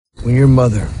When your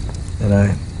mother and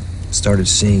I started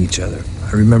seeing each other,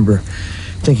 I remember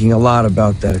thinking a lot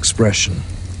about that expression,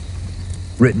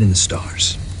 written in the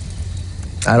stars.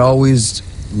 I'd always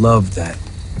loved that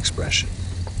expression.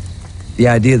 The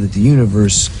idea that the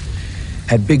universe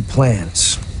had big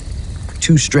plans for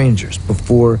two strangers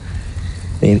before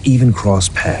they had even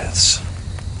crossed paths.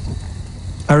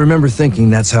 I remember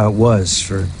thinking that's how it was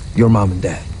for your mom and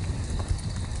dad.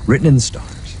 Written in the stars.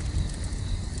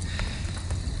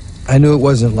 I knew it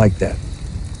wasn't like that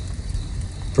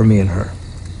for me and her.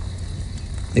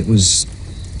 It was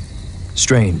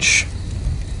strange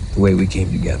the way we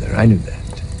came together. I knew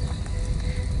that.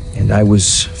 And I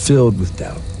was filled with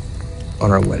doubt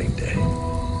on our wedding day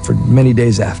for many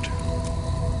days after.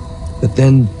 But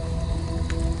then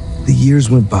the years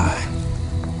went by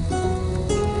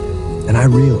and I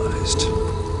realized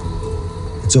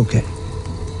it's okay.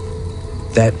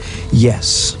 That,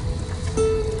 yes,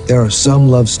 there are some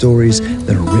love stories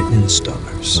that are written in the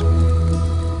stars.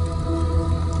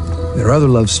 There are other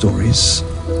love stories,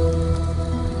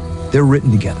 they're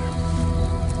written together.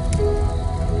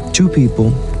 Two people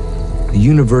the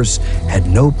universe had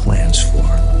no plans for,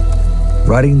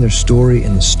 writing their story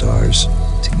in the stars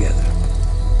together.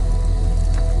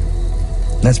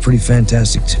 That's pretty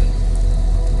fantastic too,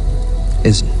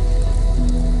 isn't it?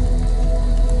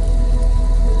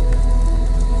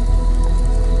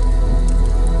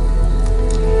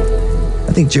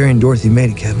 I think Jerry and Dorothy made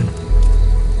it, Kevin.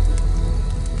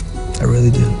 I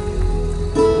really do.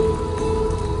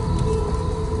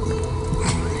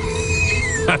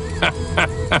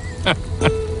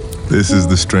 This is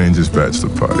the strangest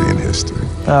bachelor party in history.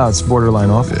 Oh, it's borderline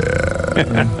awful.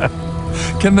 Yeah.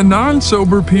 Can the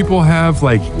non-sober people have,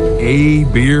 like, a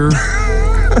beer?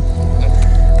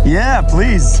 Yeah,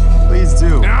 please. Please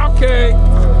do. Okay.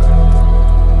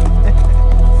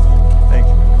 Thank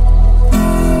you.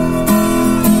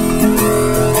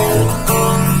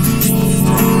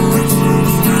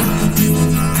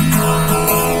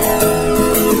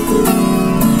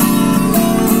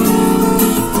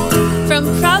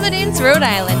 From Providence, Rhode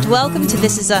Island, welcome to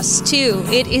This Is Us 2.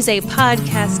 It is a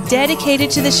podcast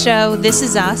dedicated to the show This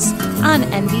Is Us on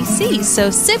NBC. So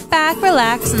sit back,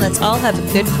 relax, and let's all have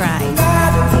a good cry.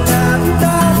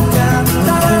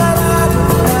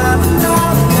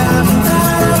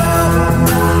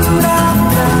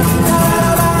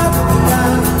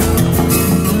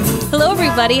 Hello,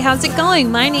 everybody. How's it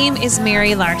going? My name is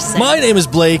Mary Larson. My name is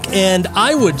Blake, and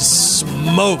I would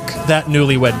smoke that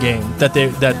newlywed game that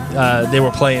they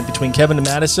were playing between Kevin and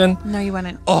Madison. No, you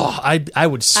wouldn't. Oh, I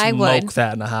would smoke I would.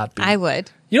 that in a heartbeat. I would.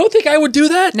 You don't think I would do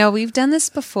that? No, we've done this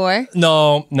before.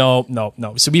 No.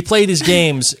 So we play these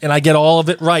games, and I get all of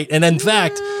it right. And in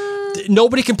fact,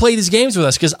 nobody can play these games with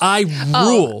us because I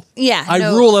rule. Yeah, I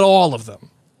no. rule at all of them.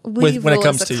 We when it rule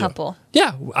comes as a to couple. you.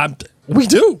 Yeah, we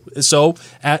do. So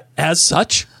as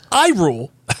such, I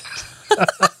rule.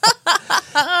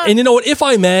 And you know what? If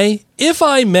I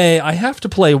may, I have to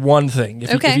play one thing.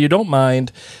 If you don't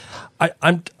mind,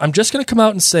 I'm just going to come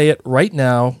out and say it right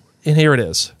now, and here it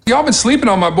is. Y'all been sleeping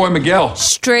on my boy Miguel.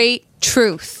 Straight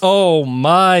truth. Oh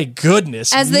my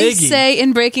goodness, As they Miggy. say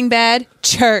in Breaking Bad,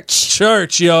 church.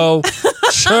 Church, yo,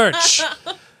 church.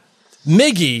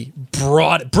 Miggy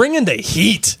bringing the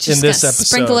heat Just in this gonna episode.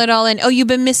 Sprinkle it all in. Oh, you've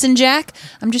been missing Jack?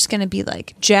 I'm just going to be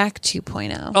like Jack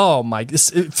 2.0. Oh my!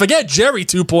 Forget Jerry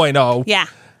 2.0. Yeah.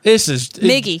 This is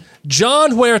Miggy.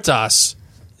 John Huertas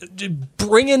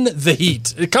bringing the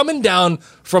heat, coming down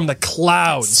from the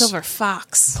clouds. Silver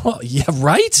Fox. Oh, yeah,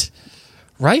 right,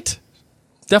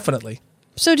 definitely.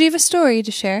 So do you have a story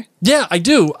to share? Yeah, I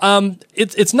do.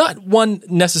 It's not one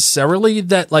necessarily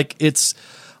that like it's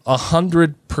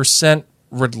 100%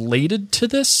 related to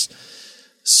this,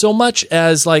 so much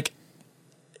as like,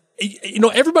 you know,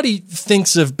 everybody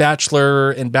thinks of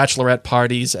bachelor and bachelorette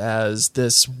parties as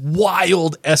this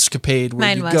wild escapade where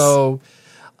Mine you was. go.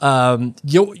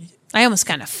 I almost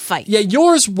kind of fight. Yeah,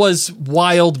 yours was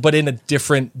wild, but in a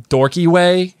different dorky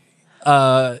way.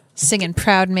 Singing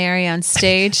Proud Mary on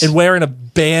stage. And wearing a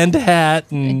band hat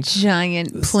and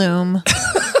Giant plume.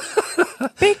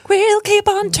 Big wheel keep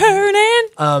on turning.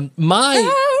 Proud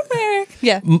Mary.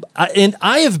 Yeah. And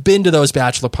I have been to those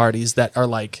bachelor parties that are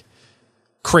like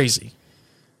crazy,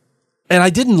 and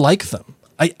I didn't like them.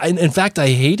 In fact, I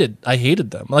hated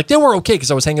them. Like they were okay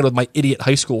because I was hanging with my idiot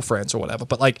high school friends or whatever.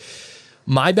 But like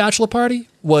my bachelor party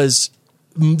was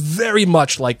very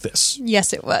much like this.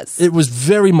 Yes, it was. It was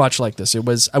very much like this. It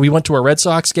was. We went to a Red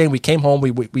Sox game. We came home.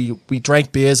 We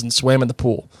drank beers and swam in the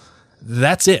pool.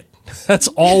 That's it. That's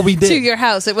all we did. To your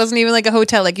house. It wasn't even like a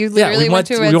hotel. Like you literally went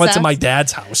to a Red We went to Sox? my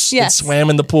dad's house and Yes. swam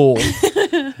in the pool.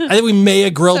 I think we may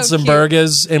have grilled So some cute.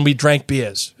 burgers and we drank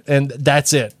beers, and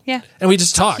that's it. Yeah. And we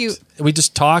just talked. Cute. We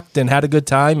just talked and had a good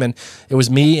time, and it was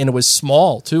me, and it was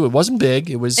small too. It wasn't big.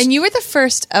 It was. And you were the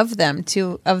first of them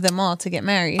all to get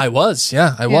married. I was.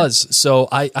 Yeah, I was. So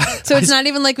So it's not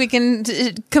even like we can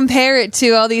compare it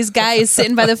to all these guys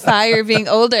sitting by the fire being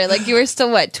older. Like you were still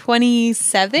what,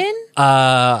 27?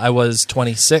 I was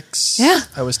 26. Yeah.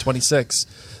 I was 26.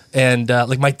 And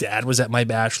like my dad was at my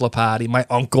bachelor party, my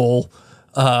uncle,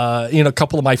 a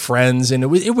couple of my friends, and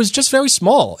it was just very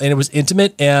small, and it was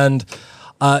intimate, and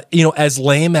as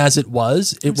lame as it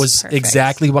was perfect.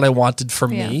 exactly what I wanted for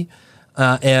me.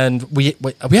 And we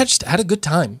just had a good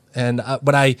time. And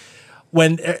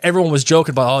when everyone was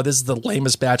joking about, oh, this is the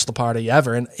lamest bachelor party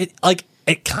ever, and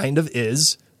it kind of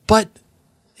is, but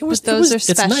it's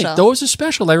nice. Those are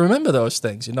special. I remember those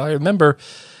things. I remember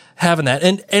having that.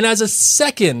 And as a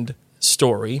second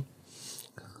story,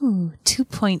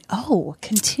 2.0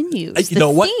 continues. you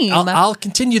know what? Theme. I'll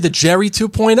continue the Jerry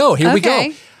 2.0. Here we go.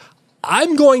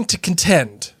 I'm going to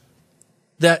contend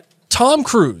that Tom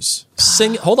Cruise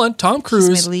singing. Hold on, Tom Cruise.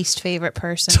 He's my least favorite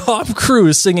person. Tom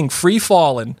Cruise singing "Free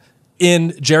Fallin'"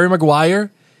 in Jerry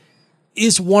Maguire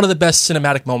is one of the best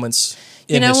cinematic moments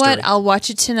in history. What? I'll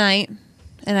watch it tonight,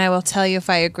 and I will tell you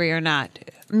if I agree or not.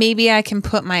 Maybe I can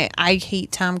put my I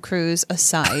hate Tom Cruise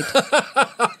aside.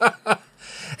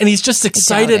 And he's just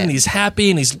excited and he's happy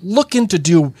and he's looking to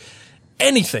do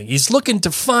anything. He's looking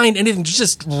to find anything to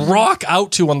just rock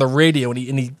out to on the radio.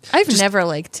 I've never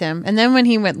liked him. And then when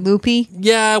he went loopy.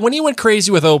 Yeah, when he went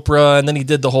crazy with Oprah and then he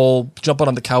did the whole jumping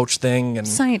on the couch thing. And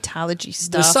Scientology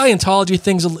stuff. The Scientology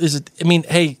things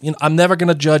hey, I'm never going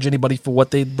to judge anybody for what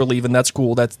they believe in. That's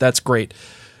cool. That's great.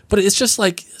 But it's just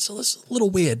like, it's a little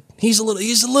weird. He's a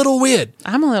little weird.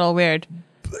 I'm a little weird.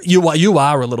 You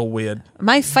are a little weird.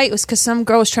 My fight was because some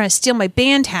girl was trying to steal my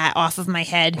band hat off of my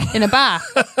head in a bar.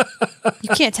 You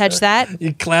can't touch that.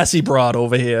 You classy broad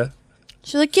over here.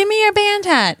 She's like, give me your band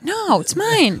hat. No, it's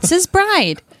mine. It says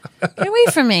bride. Get away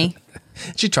from me.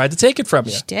 She tried to take it from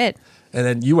you. She did. And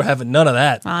then you were having none of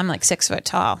that. Well, I'm like 6 foot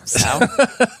tall, so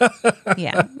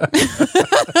yeah.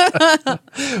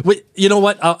 Wait, you know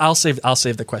what? I'll save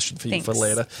the question for you Thanks. for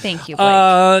later. Thank you,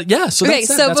 Blake. Yeah. So Okay, that's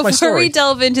so that's my before story. we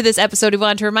delve into this episode, we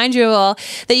want to remind you all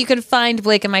that you can find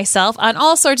Blake and myself on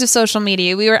all sorts of social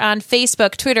media. We were on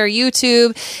Facebook, Twitter,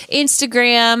 YouTube,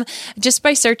 Instagram, just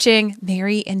by searching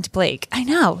Mary and Blake. I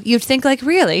know, you'd think like,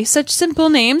 really? Such simple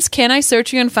names. Can I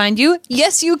search you and find you?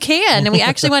 Yes, you can. And we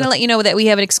actually want to let you know that we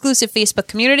have an exclusive Facebook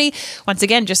community. Once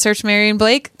again, just search Mary and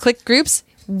Blake, click groups.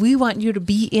 We want you to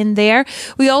be in there.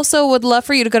 We also would love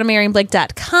for you to go to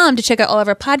maryandblake.com to check out all of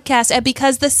our podcasts. And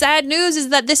because the sad news is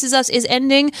that This Is Us is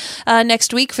ending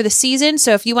next week for the season.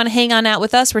 So if you want to hang on out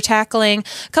with us, we're tackling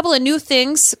a couple of new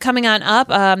things coming on up.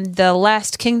 The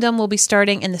Last Kingdom will be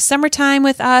starting in the summertime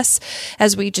with us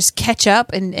as we just catch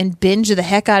up and binge the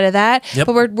heck out of that. Yep.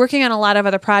 But we're working on a lot of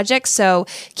other projects. So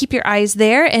keep your eyes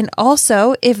there. And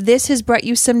also, if this has brought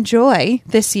you some joy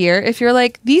this year, if you're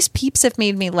like, these peeps have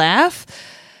made me laugh,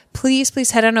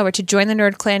 please head on over to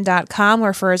jointhenerdclan.com,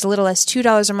 where for as little as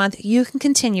 $2 a month, you can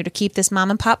continue to keep this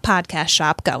mom and pop podcast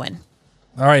shop going.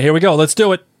 All right, here we go. Let's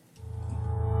do it.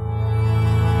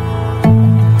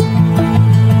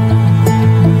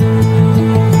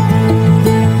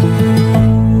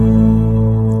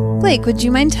 Blake, would you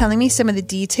mind telling me some of the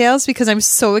details? Because I'm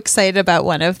so excited about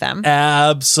one of them.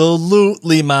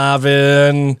 Absolutely,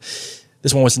 Marvin.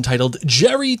 This one was entitled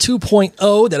Jerry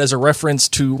 2.0. That is a reference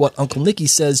to what Uncle Nicky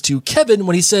says to Kevin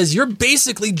when he says, "You're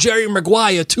basically Jerry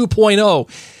Maguire 2.0.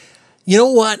 You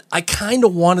know what? I kind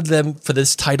of wanted them for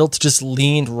this title to just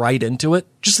lean right into it.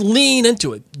 Just lean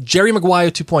into it. Jerry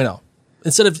Maguire 2.0.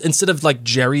 Instead of like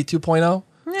Jerry 2.0.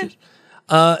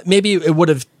 Maybe it would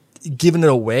have given it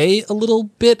away a little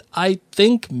bit, I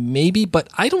think, maybe, but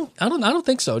I don't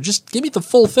think so. Just give me the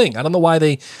full thing. I don't know why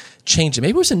they changed it.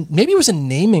 Maybe it was a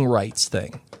naming rights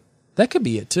thing. That could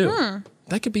be it too.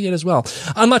 That could be it as well.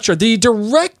 I'm not sure. The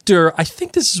director, I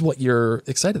think this is what you're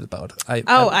excited about.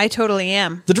 I totally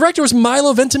am. The director was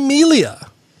Milo Ventimiglia.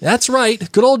 That's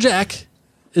right. Good old Jack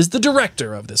is the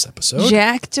director of this episode.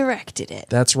 Jack directed it.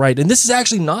 That's right. And this is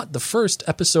actually not the first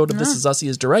episode of This Is Us he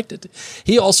has directed.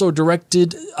 He also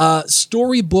directed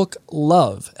Storybook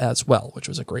Love as well, which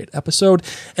was a great episode.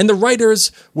 And the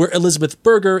writers were Elizabeth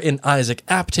Berger and Isaac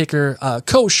Aptaker,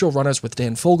 co-showrunners with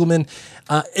Dan Fogelman.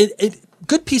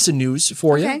 Good piece of news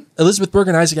for you. Elizabeth Berger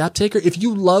and Isaac Aptaker, if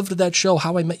you loved that show,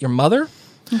 How I Met Your Mother,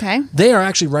 they are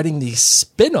actually writing the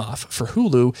spin-off for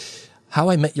Hulu, How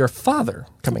I Met Your Father,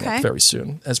 coming up very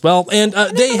soon as well. And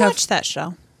they have watched that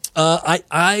show.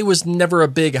 I was never a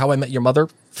big How I Met Your Mother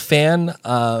fan.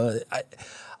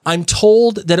 I'm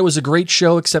told that it was a great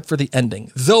show except for the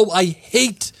ending. Though I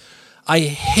hate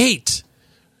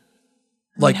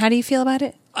like, how do you feel about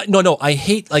it? I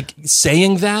hate like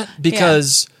saying that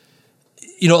because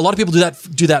you know, a lot of people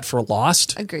do that for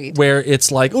Lost. Agreed. Where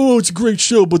it's like, oh, it's a great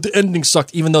show, but the ending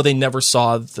sucked, even though they never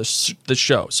saw the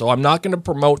show. So I'm not going to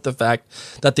promote the fact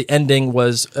that the ending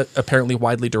was apparently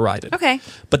widely derided. Okay.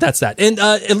 But that's that. And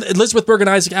Elizabeth Berg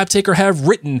and Isaac Aptaker have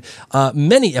written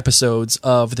many episodes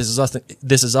of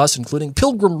This Is Us, including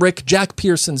Pilgrim Rick, Jack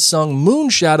Pearson sung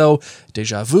Moonshadow,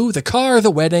 Deja Vu, The Car, The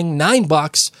Wedding, 9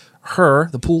 Bucks, Her,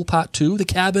 The Pool Pot 2, The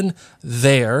Cabin,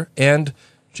 There, and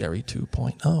Jerry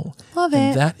 2.0. Love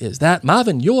And it. that is that.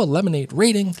 Marvin, your Lemonade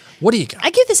rating. What do you got? I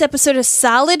give this episode a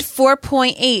solid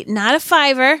 4.8, not a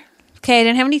 5er. Okay, I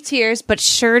didn't have any tears, but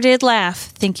sure did laugh.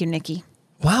 Thank you, Nikki.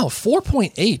 Wow,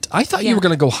 4.8. I thought you Yeah. were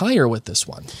going to go higher with this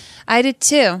one. I did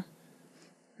too.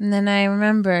 And then I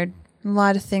remembered a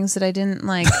lot of things that I didn't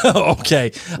like.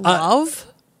 Okay. Love?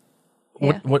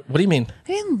 Yeah. What do you mean?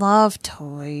 I didn't love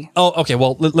Toy. Oh, okay.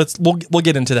 Well, we'll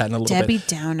get into that in a little Debbie bit.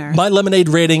 Downer. My Lemonade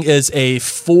rating is a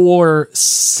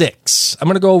 4.6. I'm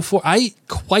going to go for. I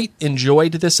quite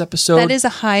enjoyed this episode. That is a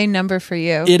high number for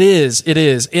you. It is.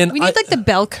 And We need like the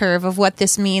bell curve of what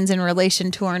this means in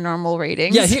relation to our normal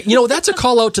ratings. Yeah, you know, that's a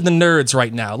call out to the nerds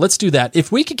right now. Let's do that.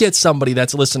 If we could get somebody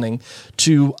that's listening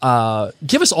to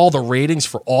give us all the ratings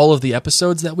for all of the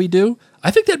episodes that we do, I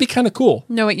think that'd be kind of cool.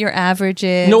 Know what your average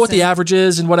is. Know what the average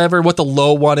is and whatever, what the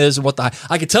low one is and what the high.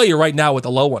 I can tell you right now what the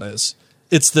low one is.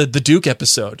 It's the Duke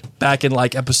episode back in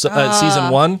like season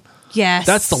 1. Yes.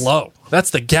 That's the low. That's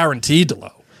the guaranteed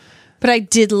low. But I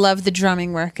did love the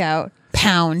drumming workout.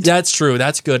 Pound. That's true.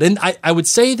 That's good. And I would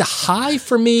say the high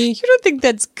for me. You don't think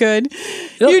that's good?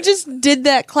 No. You just did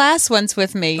that class once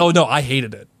with me. Oh, no, I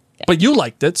hated it. But you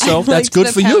liked it, so I that's liked good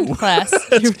the for pound you. Class.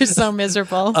 You were so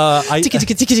miserable. Oh,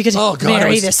 God.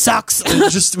 Mary, this sucks. It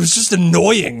was just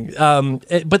annoying.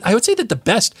 But I would say that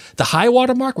the high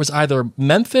water mark was either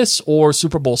Memphis or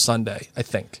Super Bowl Sunday, I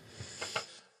think.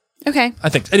 Okay.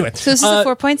 Anyway. So this is a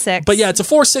 4.6. But yeah, it's a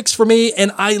 4.6 for me,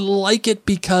 and I like it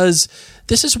because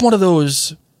this is one of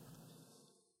those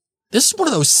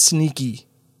sneaky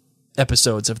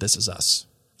episodes of This Is Us.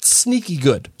 Sneaky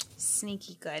good.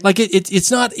 Sneaky good. Like it's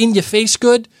not in your face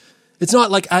good. It's not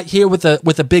like out here with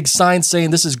a big sign saying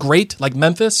this is great, like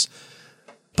Memphis,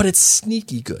 but it's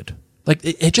sneaky good. Like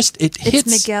it hits. It's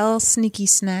Miguel's sneaky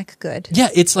snack good. Yeah,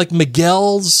 it's like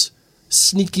Miguel's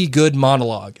sneaky good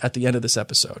monologue at the end of this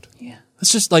episode. Yeah.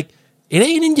 It's just like it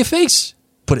ain't in your face,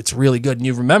 but it's really good and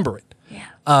you remember it. Yeah.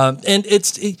 And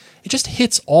it just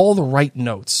hits all the right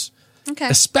notes. Okay.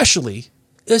 Especially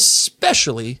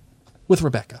with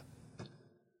Rebecca.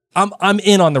 I'm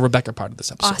in on the Rebecca part of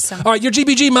this episode. Awesome. All right, you're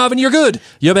GBG, Marvin. You're good.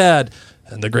 You're bad.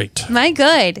 And they're great. My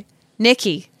good.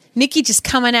 Nikki just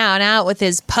coming out with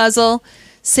his puzzle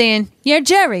saying, "You're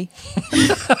Jerry."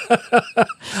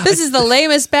 This is the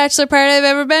lamest bachelor party I've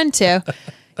ever been to.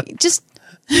 Just,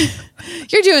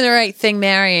 you're doing the right thing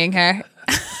marrying her.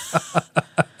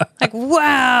 Like,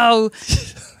 wow.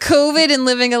 COVID and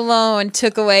living alone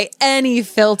took away any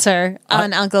filter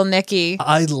on Uncle Nicky.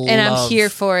 And I'm here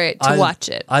for it to watch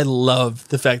it. I love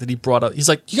the fact that he brought up, he's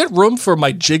like, you got room for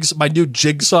my new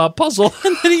jigsaw puzzle?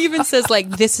 And then he even says, like,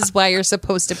 this is why you're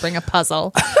supposed to bring a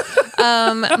puzzle.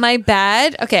 My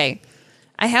bad. Okay.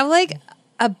 I have like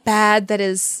a bad that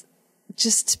is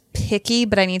just picky,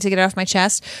 but I need to get it off my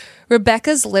chest.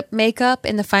 Rebecca's lip makeup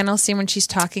in the final scene when she's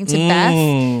talking to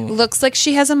Beth looks like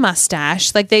she has a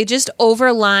mustache. Like they just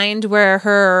overlined where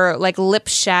her like lip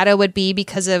shadow would be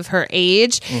because of her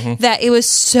age. That it was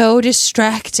so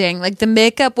distracting. Like the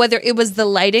makeup, whether it was the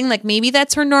lighting, like maybe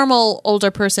that's her normal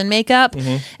older person makeup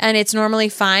and it's normally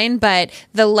fine, but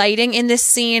the lighting in this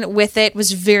scene with it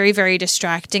was very, very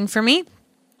distracting for me.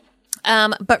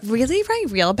 But really,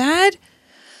 real bad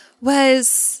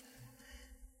was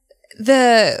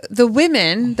the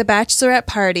women, the bachelorette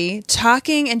party,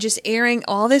 talking and just airing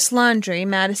all this laundry,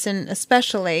 Madison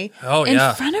especially, in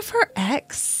front of her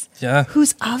ex,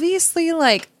 who's obviously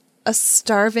like a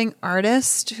starving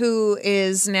artist who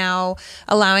is now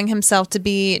allowing himself to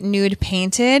be nude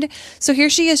painted. So here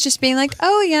she is just being like,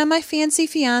 oh yeah, my fancy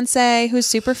fiance who's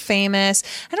super famous.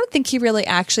 I don't think he really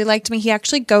actually liked me. He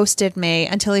actually ghosted me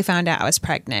until he found out I was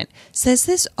pregnant. Says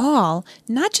this all,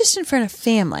 not just in front of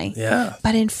family,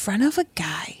 but in front of a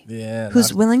guy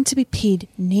who's willing to be painted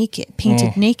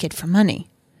naked for money.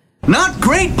 Not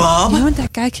great, Bob. You know what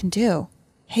that guy can do?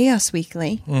 Hey Us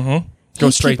Weekly. Go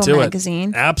straight People to magazine.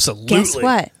 it. Absolutely. Guess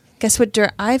what? Guess what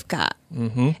dirt I've got?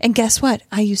 And guess what?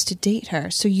 I used to date her,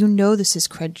 so you know this is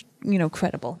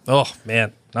credible. Oh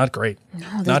man, not great. No,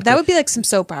 Not that great. would be like some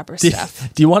soap opera stuff.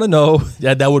 Do you want to know?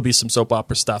 Yeah, that would be some soap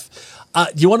opera stuff.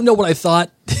 Do you want to know what I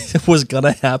thought was going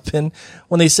to happen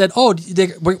when they said, "Oh,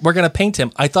 we're going to paint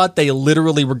him"? I thought they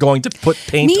literally were going to put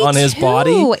paint Me on his too.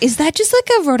 body. Is that just like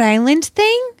a Rhode Island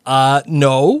thing?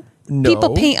 No.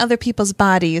 People paint other people's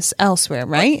bodies elsewhere,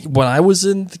 right? When I was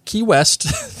in the Key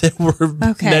West, there were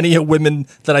many women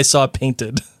that I saw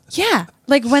painted. Yeah.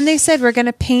 Like when they said we're going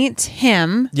to paint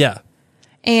him. Yeah.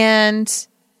 And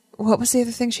what was the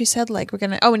other thing she said? Like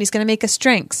and he's going to make us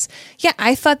drinks. Yeah,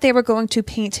 I thought they were going to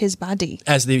paint his body.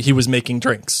 As he was making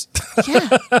drinks.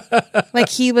 Yeah. Like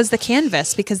he was the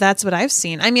canvas, because that's what I've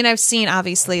seen. I mean, I've seen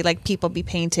obviously like people be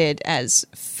painted as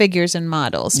figures and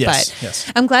models,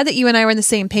 but I'm glad that you and I were on the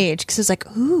same page, because it's like,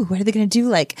 ooh, what are they going to do?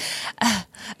 Like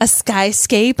a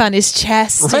skyscape on his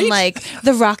chest, right? And like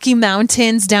the Rocky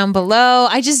Mountains down below.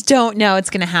 I just don't know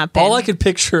it's going to happen. All I could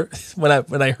picture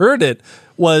when I heard it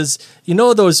was,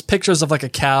 those pictures of like a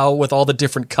cow with all the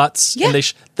different cuts. Yeah.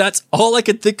 And that's all I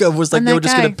could think of was like they were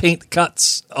just going to paint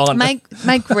cuts on.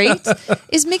 My great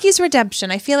is Mickey's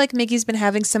redemption. I feel like Mickey's been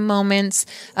having some moments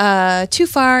too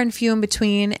far and few in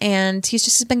between, and he's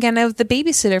just been kind of the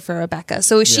babysitter for Rebecca.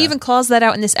 So she even calls that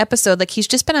out in this episode. Like, he's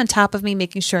just been on top of me,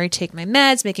 making sure I take my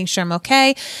meds, making sure I'm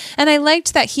okay. And I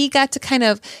liked that he got to kind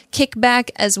of kick back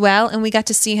as well, and we got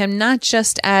to see him not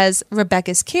just as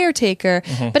Rebecca's caretaker,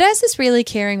 but as this really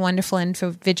caring, wonderful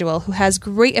individual who has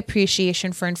great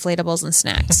appreciation for inflatables and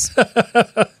snacks.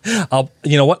 I'll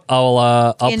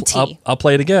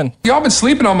play it again. Y'all been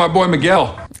sleeping on my boy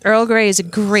Miguel. Earl Grey is a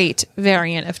great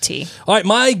variant of tea. All right,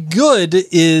 my good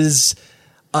is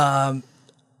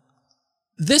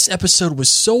this episode was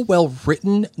so well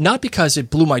written, not because it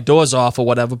blew my doors off or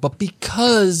whatever, but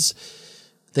because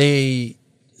they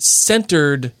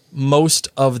centered most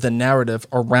of the narrative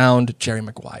around Jerry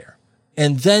Maguire.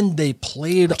 And then they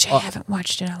played... Which I haven't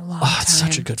watched in a long time. It's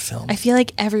such a good film. I feel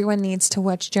like everyone needs to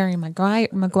watch Jerry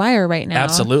Maguire right now.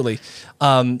 Absolutely.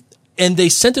 And they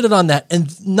centered it on that.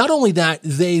 And not only that,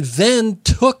 they then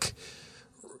took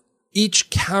each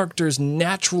character's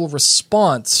natural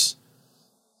response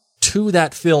to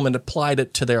that film and applied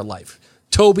it to their life.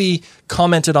 Toby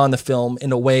commented on the film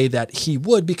in a way that he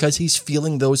would because he's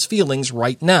feeling those feelings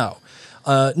right now.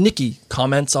 Nicky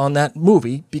comments on that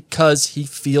movie because he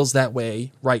feels that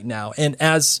way right now. And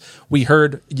as we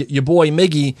heard your boy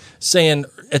Miggy saying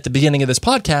at the beginning of this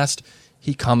podcast,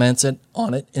 he comments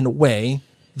on it in a way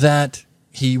that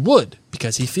he would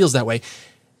because he feels that way.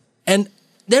 And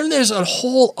then there's a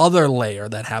whole other layer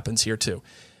that happens here too.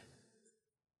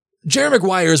 Jerry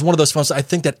Maguire is one of those films I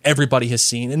think that everybody has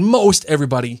seen and most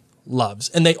everybody loves.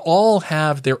 And they all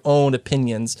have their own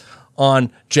opinions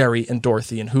on Jerry and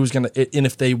Dorothy and who's going to, and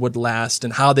if they would last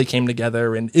and how they came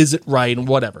together and is it right and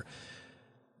whatever.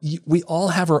 We all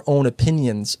have our own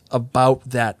opinions about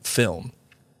that film.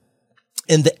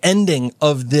 And the ending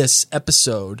of this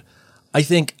episode, I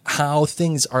think how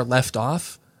things are left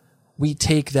off, we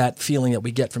take that feeling that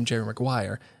we get from Jerry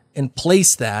Maguire and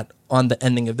place that on the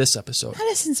ending of this episode.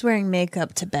 Madison's wearing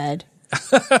makeup to bed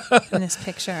in this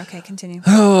picture. Okay, continue.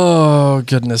 Oh,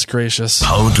 goodness gracious.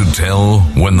 How to tell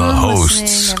when the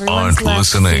hosts Everyone's aren't left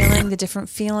listening. Feeling the different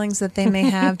feelings that they may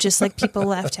have, just like people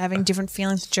left having different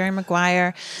feelings. Jerry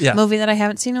Maguire, Yeah. movie that I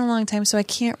haven't seen in a long time, so I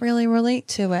can't really relate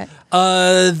to it.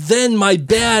 Then my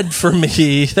bad for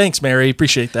me. Thanks, Mary.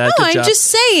 Appreciate that. No, Good I'm job. just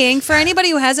saying, for anybody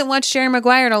who hasn't watched Jerry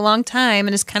Maguire in a long time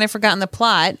and has kind of forgotten the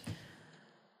plot.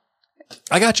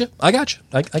 I got you. I get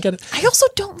it. I also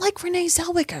don't like Renee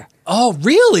Zellweger. Oh,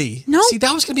 really? No. See,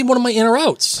 that was going to be one of my in or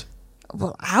outs.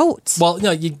 Well, out. Well,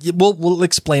 no, we'll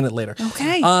explain it later.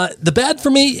 Okay. The bad for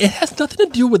me, it has nothing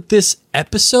to do with this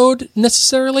episode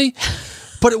necessarily,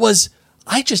 but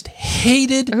I just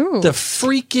hated the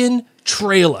freaking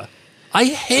trailer. I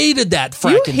hated that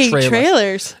fracking trailer.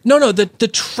 trailers. No, the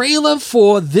trailer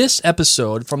for this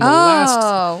episode from the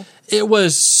last... It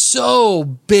was so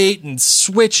bait and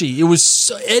switchy. It was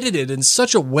so edited in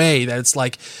such a way that it's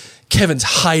like Kevin's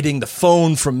hiding the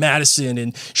phone from Madison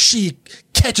and she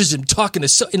catches him talking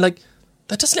to and like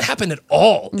that doesn't happen at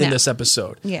all in this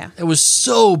episode. Yeah. It was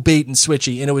so bait and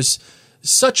switchy and it was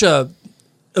such a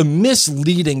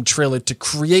misleading trailer to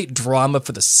create drama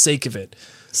for the sake of it.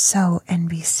 So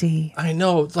NBC. I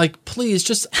know, like please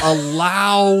just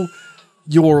allow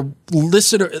your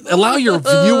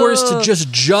viewers to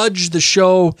just judge the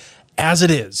show as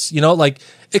it is. You know, like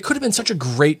it could have been such a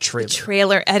great trailer.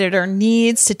 Trailer editor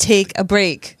needs to take a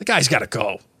break. The guy's got to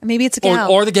go. Maybe it's a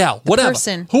gal. Or the gal. Whatever.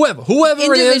 Person. Whoever it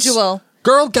is. Individual.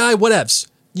 Girl, guy, whatevs.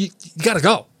 You got to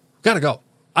go. Got to go.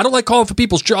 I don't like calling for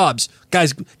people's jobs.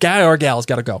 Guys, guy or gal's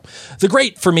got to go. The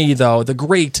great for me, though,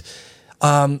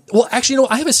 well, actually,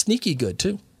 I have a sneaky good,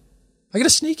 too. I got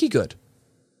a sneaky good.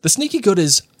 The sneaky good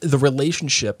is the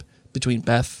relationship between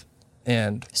Beth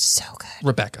and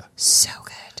Rebecca. So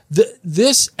good.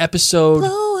 This episode...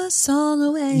 Blow a song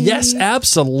away. Yes,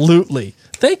 absolutely.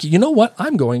 Thank you. You know what?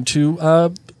 I'm going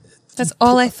to... That's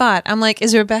all I thought. I'm like,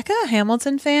 is Rebecca a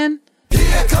Hamilton fan?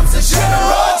 Here comes the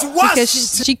generous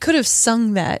Because she could have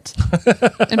sung that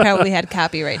and probably had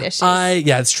copyright issues.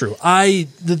 Yeah, it's true.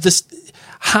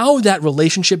 How that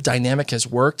relationship dynamic has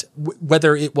worked,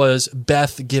 whether it was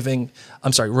Rebecca giving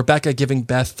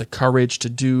Beth the courage to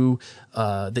do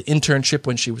the internship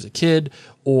when she was a kid,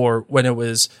 or when it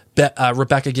was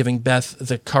Rebecca giving Beth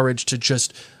the courage to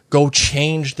just go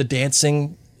change the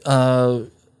dancing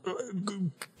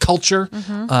culture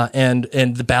and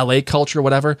the ballet culture,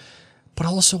 whatever. But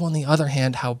also, on the other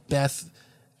hand, how Beth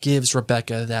gives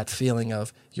Rebecca that feeling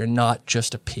of, you're not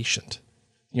just a patient.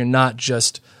 You're not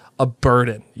just a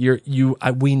burden.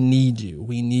 We need you.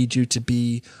 We need you to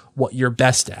be what you're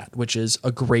best at, which is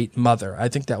a great mother. I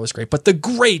think that was great. But the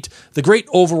great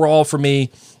overall for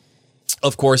me,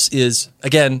 of course, is,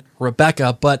 again,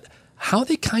 Rebecca, but how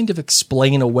they kind of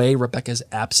explain away Rebecca's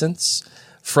absence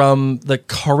from the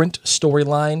current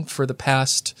storyline for the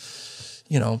past,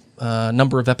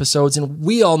 number of episodes. And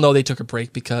we all know they took a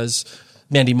break because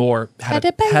Mandy Moore had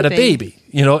a baby,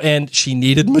 and she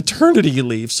needed maternity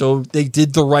leave. So they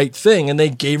did the right thing and they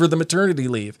gave her the maternity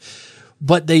leave.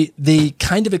 But they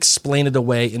kind of explain it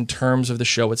away in terms of the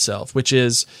show itself, which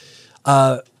is,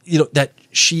 that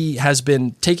she has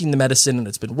been taking the medicine and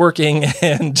it's been working,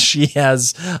 and she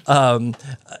has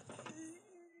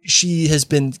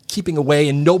been keeping away,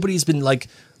 and nobody's been like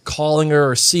calling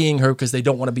her or seeing her because they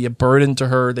don't want to be a burden to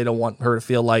her. They don't want her to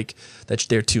feel like that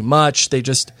they're too much. They've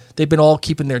been all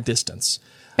keeping their distance.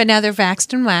 But now they're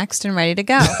vaxxed and waxed and ready to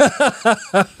go.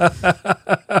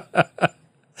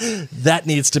 That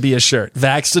needs to be a shirt.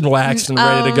 Vaxxed and waxed and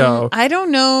ready to go. I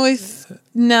don't know if...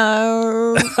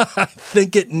 No. I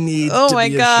think it needs to be my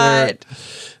God. A shirt.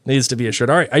 Needs to be a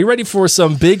shirt. All right. Are you ready for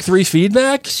some Big 3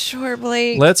 feedback? Sure,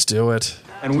 Blake. Let's do it.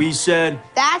 And we said,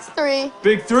 That's 3.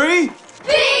 Big 3?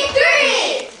 Big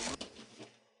 3!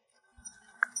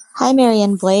 Hi, Mary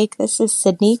and Blake. This is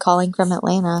Sydney calling from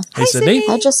Atlanta. Hey, Sydney.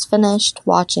 I just finished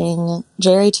watching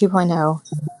Jerry 2.0,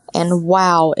 and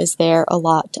wow, is there a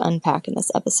lot to unpack in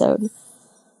this episode.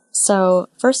 So,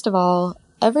 first of all,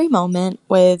 every moment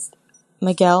with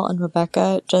Miguel and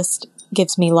Rebecca just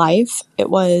gives me life.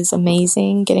 It was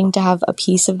amazing getting to have a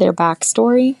piece of their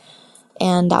backstory,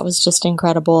 and that was just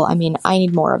incredible. I mean, I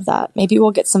need more of that. Maybe we'll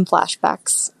get some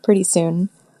flashbacks pretty soon.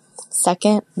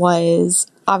 Second was,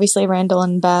 obviously, Randall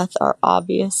and Beth are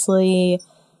obviously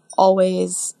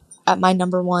always at my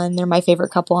number one. They're my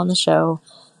favorite couple on the show.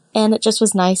 And it just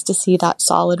was nice to see that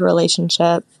solid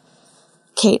relationship.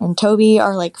 Kate and Toby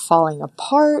are like falling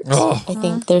apart. Oh. I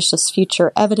think there's just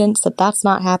future evidence that that's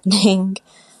not happening,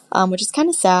 which is kind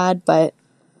of sad, but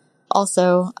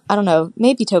also, I don't know,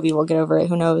 maybe Toby will get over it.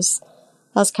 Who knows?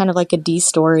 That's kind of like a D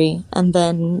story. And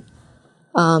then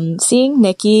seeing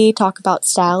Nikki talk about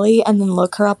Sally and then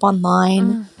look her up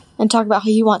online and talk about how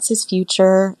he wants his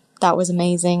future, that was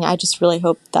amazing. I just really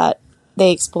hope that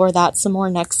they explore that some more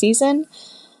next season.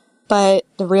 But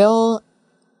the real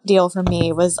deal for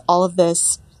me was all of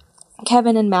this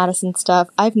Kevin and Madison stuff.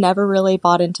 I've never really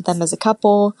bought into them as a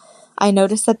couple. I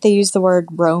noticed that they use the word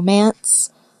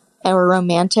romance or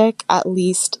romantic at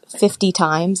least 50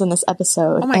 times in this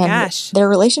episode. Oh my gosh. Their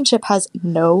relationship has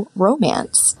no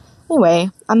romance.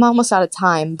 Anyway, I'm almost out of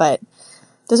time, but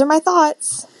those are my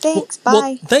thoughts. Thanks. Bye.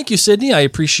 Well, thank you, Sydney. I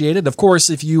appreciate it. Of course,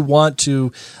 if you want to,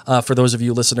 for those of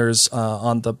you listeners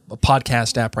on the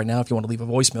podcast app right now, if you want to leave a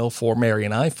voicemail for Mary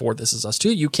and I for This Is Us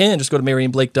Too, you can just go to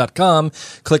maryandblake.com,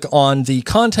 click on the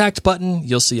contact button.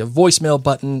 You'll see a voicemail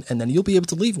button, and then you'll be able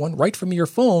to leave one right from your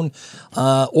phone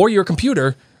or your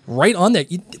computer right on there.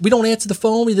 We don't answer the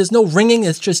phone. There's no ringing.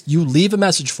 It's just you leave a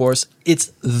message for us.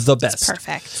 It's the best. It's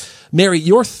perfect. Mary,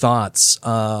 your thoughts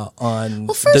on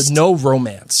the no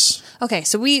romance? Okay,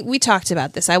 so we talked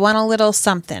about this. I want a little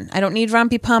something. I don't need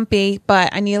rumpy pumpy,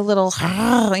 but I need a little,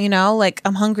 like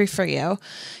I'm hungry for you.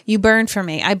 You burn for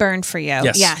me. I burn for you.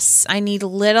 Yes, I need a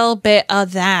little bit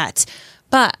of that.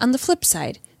 But on the flip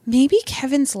side, maybe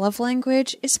Kevin's love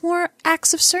language is more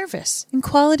acts of service and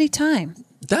quality time.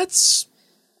 That's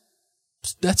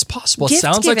possible. Gift It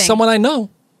sounds giving. like someone I know.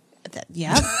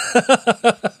 Yeah.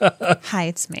 Hi,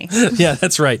 it's me. Yeah,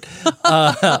 that's right.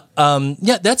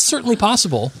 Yeah, that's certainly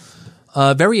possible.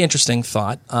 Very interesting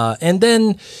thought. And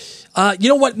then, you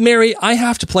know what, Mary? I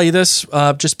have to play this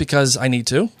just because I need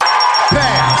to.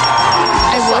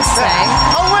 I will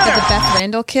say, the Beth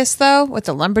Randall kiss, though, with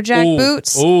the lumberjack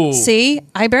boots. Ooh. See,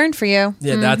 I burned for you.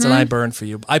 Yeah, that's an I burn for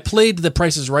you. I played the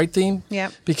Price is Right theme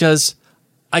because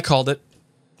I called it.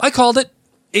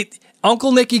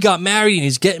 Uncle Nicky got married, and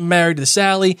he's getting married to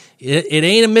Sally. It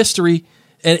ain't a mystery,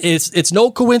 and it's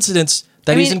no coincidence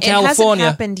that he's in California. It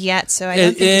hasn't happened yet, so I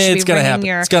don't think you should be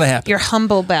ringing your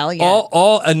humble bell yet.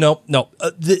 No.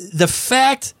 The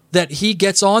fact that he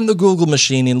gets on the Google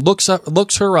machine and looks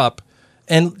her up,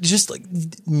 and just like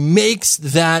makes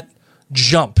that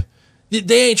jump.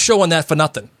 They ain't showing that for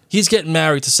nothing. He's getting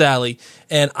married to Sally,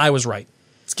 and I was right.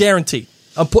 It's guaranteed.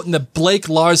 I'm putting the Blake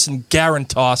Larson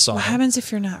Garantos on. What happens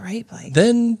if you're not right, Blake?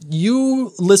 Then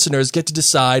you listeners get to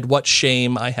decide what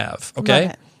shame I have. Okay?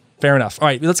 Love it. Fair enough. All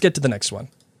right, let's get to the next one.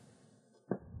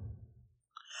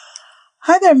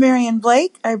 Hi there, Mary and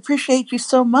Blake. I appreciate you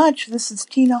so much. This is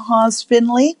Tina Hawes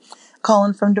Finley,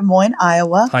 calling from Des Moines,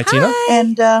 Iowa. Hi, Tina.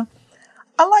 And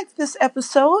I liked this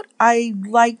episode. I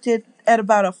liked it at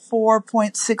about a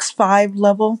 4.65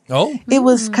 level. Oh. It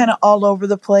was kind of all over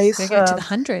the place. They got to the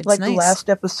hundreds. Like nice. the last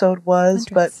episode was.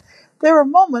 Hundreds. But there were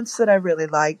moments that I really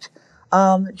liked.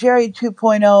 Jerry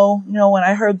 2.0, when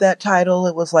I heard that title,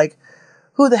 it was like,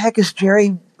 who the heck is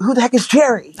Jerry? Who the heck is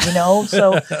Jerry?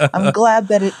 So I'm glad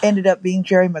that it ended up being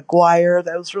Jerry Maguire.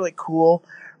 That was really cool.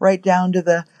 Right down to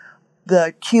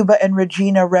the Cuba and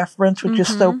Regina reference, which is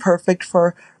so perfect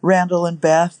for Randall and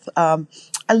Beth.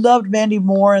 I loved Mandy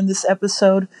Moore in this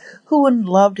episode. Who wouldn't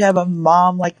love to have a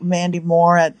mom like Mandy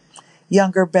Moore at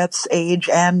younger Beth's age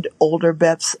and older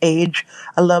Beth's age?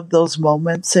 I love those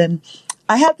moments. And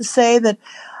I have to say that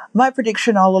my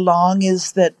prediction all along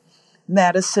is that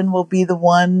Madison will be the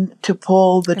one to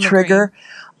pull the trigger.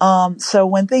 So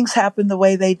when things happen the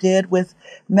way they did with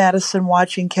Madison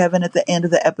watching Kevin at the end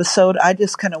of the episode, I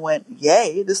just kind of went,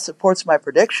 yay, this supports my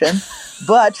prediction.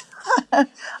 But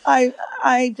I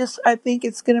think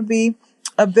it's going to be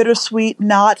a bittersweet,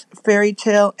 not fairy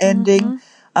tale ending.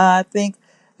 I think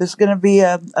there's going to be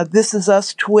a This Is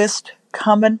Us twist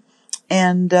coming.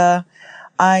 And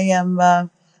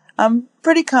I'm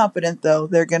pretty confident, though,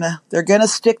 they're gonna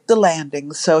stick the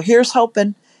landing. So here's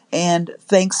hoping, and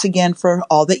thanks again for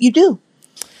all that you do.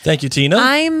 Thank you, Tina.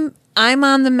 I'm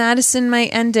on the Madison might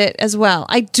end it as well.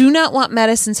 I do not want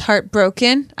Madison's heart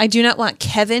broken. I do not want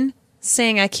Kevin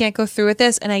saying I can't go through with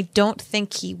this, and I don't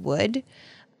think he would.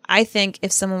 I think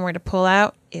if someone were to pull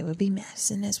out, it would be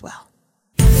Madison as well.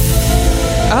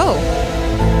 Oh.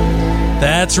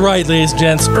 That's right, ladies and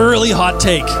gents. Early hot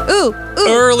take. Ooh.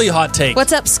 Early hot take.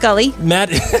 What's up, Scully?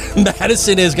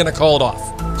 Madison is going to call it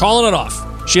off. Calling it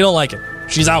off. She don't like it.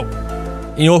 She's out.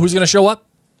 You know who's going to show up?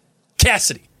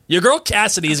 Cassidy. Your girl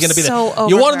Cassidy is going to be so there.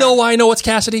 You want to know why I know it's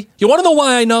Cassidy? You want to know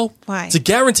why I know? Why? It's a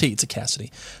guarantee it's a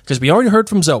Cassidy. Because we already heard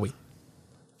from Zoe.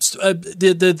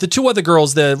 The two other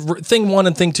girls, the thing 1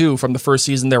 and thing 2 from the first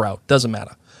season, they're out. Doesn't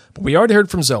matter. But we already heard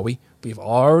from Zoe. We've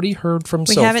already heard from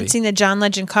Sophie. We haven't seen the John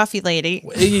Legend coffee lady.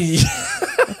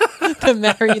 The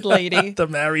married lady. The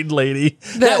married lady.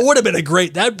 That would have been a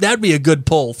great, that'd be a good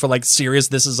pull for like serious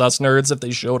This Is Us nerds if they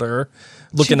showed her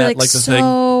looking at like the thing.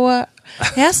 I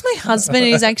asked my husband and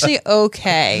he's actually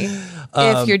okay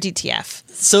if you're DTF.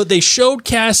 So they showed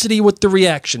Cassidy with the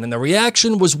reaction, and the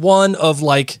reaction was one of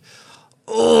like,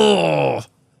 oh,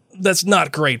 that's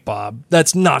not great, Bob.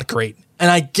 That's not great. And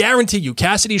I guarantee you,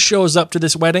 Cassidy shows up to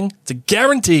this wedding. It's a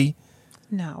guarantee.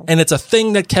 No. And it's a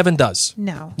thing that Kevin does.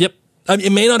 No. Yep. I mean,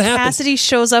 it may not happen. Cassidy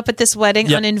shows up at this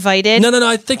wedding uninvited. No.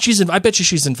 I think I bet you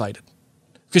she's invited.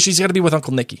 Because she's got to be with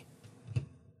Uncle Nicky.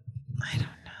 I don't know.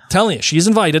 Telling you, she's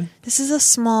invited. This is a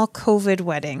small COVID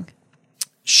wedding.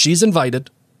 She's invited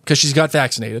because she's got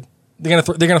vaccinated. They're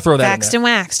gonna throw that Vaxxed in and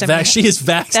waxed. I mean, she is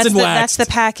vaxxed and waxed. That's the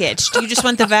package. Do you just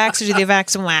want the vax or do the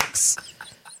vax and wax?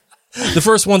 The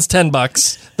first one's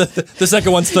 $10. The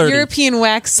second one's $30. European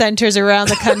wax centers around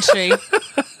the country.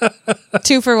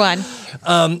 2 for 1.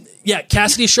 Yeah,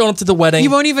 Cassidy's showing up to the wedding. You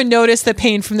won't even notice the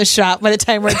pain from the shot by the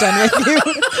time we're done with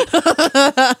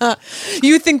you.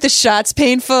 You think the shot's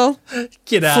painful?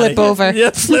 Get out Flip of here. over.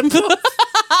 Yeah, flip over.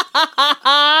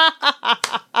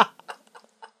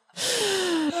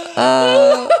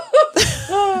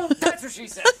 That's what she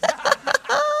said.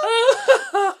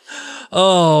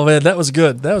 Oh man, that was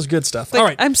good. That was good stuff. All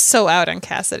right, I'm so out on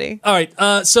Cassidy. All right,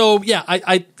 so yeah,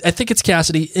 I think it's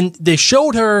Cassidy, and they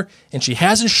showed her, and she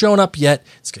hasn't shown up yet.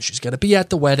 It's because she's going to be at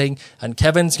the wedding, and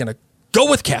Kevin's going to go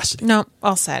with Cassidy. No,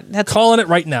 all set. That's calling it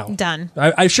right now. Done.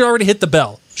 I should already hit the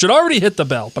bell.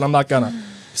 But I'm not gonna,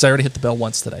 because I already hit the bell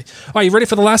once today. All right, you ready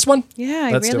for the last one? Yeah,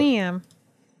 Let's I really am.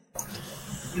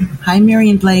 Hi, Mary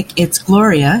and Blake. It's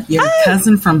Gloria, your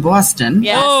cousin from Boston.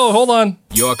 Yes. Oh, hold on.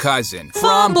 Your cousin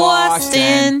From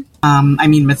Boston.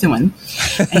 Methuen.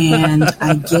 And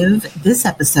I give this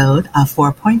episode a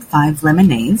 4.5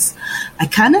 lemonades. I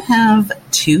kind of have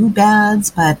 2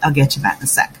 bads, but I'll get to that in a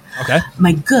sec. Okay.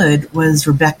 My good was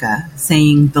Rebecca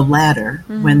saying the latter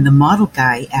when the model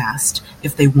guy asked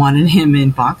if they wanted him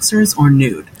in boxers or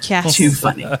nude. Yes. Too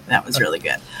funny. That was really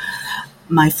good.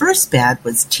 My first bad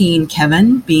was teen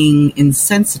Kevin being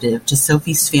insensitive to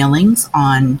Sophie's feelings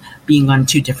on being on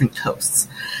 2 different coasts.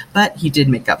 But he did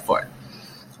make up for it.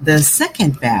 The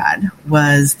second bad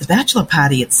was the bachelor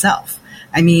party itself.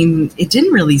 I mean, it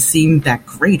didn't really seem that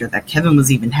great or that Kevin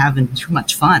was even having too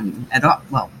much fun at all.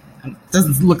 Well, it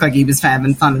doesn't look like he was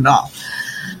having fun at all.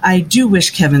 I do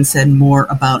wish Kevin said more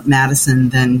about Madison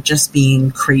than just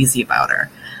being crazy about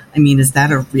her. I mean, is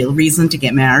that a real reason to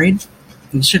get married?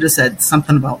 He should have said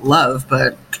something about love,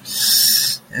 but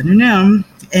I don't know.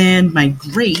 And my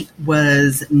great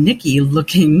was Nikki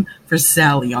looking for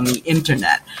Sally on the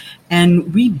internet.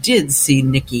 And we did see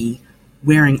Nikki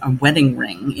wearing a wedding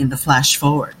ring in the flash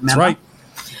forward. Remember? That's right.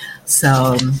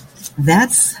 So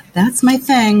that's my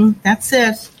thing. That's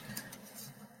it.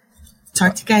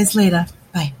 Talk to you guys later.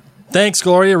 Bye. Thanks,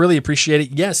 Gloria. Really appreciate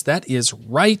it. Yes, that is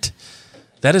right.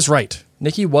 That is right.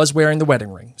 Nikki was wearing the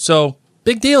wedding ring. So,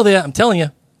 big deal there. I'm telling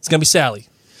you. It's going to be Sally.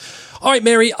 All right,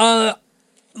 Mary.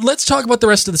 Let's talk about the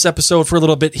rest of this episode for a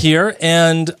little bit here.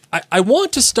 And I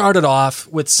want to start it off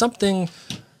with something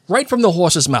right from the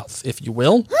horse's mouth, if you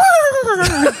will.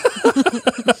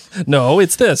 No,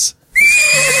 it's this.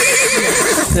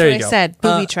 There you go. I said,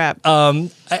 booby trap.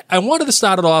 I wanted to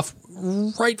start it off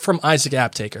right from Isaac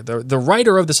Aptaker, the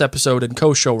writer of this episode and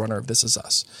co-showrunner of This Is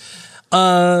Us.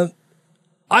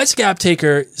 Isaac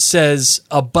Aptaker says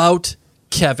about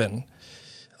Kevin,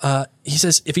 he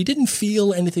says, if he didn't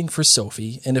feel anything for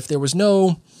Sophie, and if there was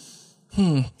no,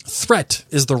 threat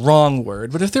is the wrong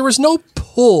word, but if there was no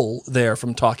pull there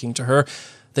from talking to her,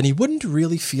 then he wouldn't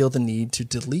really feel the need to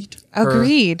delete her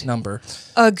number.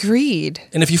 Agreed.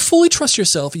 And if you fully trust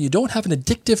yourself and you don't have an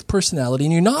addictive personality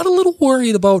and you're not a little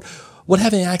worried about what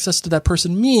having access to that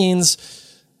person means,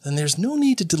 then there's no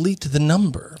need to delete the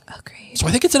number. Agreed. So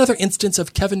I think it's another instance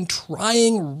of Kevin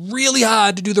trying really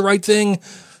hard to do the right thing,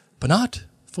 but not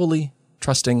fully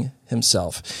trusting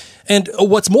himself. And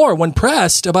what's more, when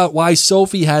pressed about why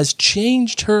Sophie has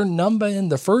changed her number in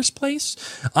the first place,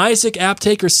 Isaac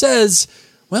Aptaker says,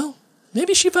 well,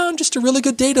 maybe she found just a really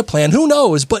good data plan. Who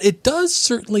knows? But it does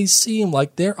certainly seem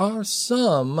like there are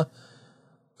some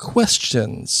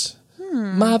questions.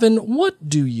 Marvin, what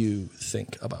do you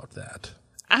think about that?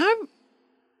 I'm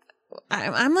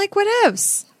like, what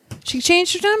else? She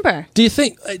changed her number. Do you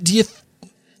think?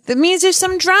 That means there's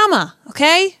some drama.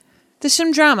 Okay, there's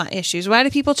some drama issues. Why do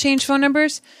people change phone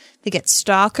numbers? They get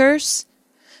stalkers.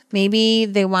 Maybe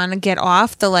they want to get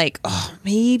off the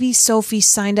maybe Sophie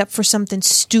signed up for something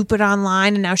stupid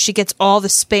online and now she gets all the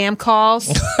spam calls.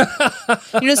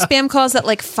 Spam calls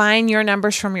that find your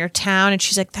numbers from your town and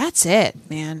she's like, that's it,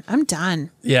 man. I'm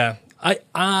done. Yeah.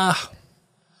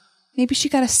 Maybe she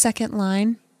got a second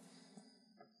line.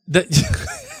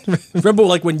 Remember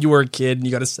when you were a kid and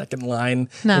you got a second line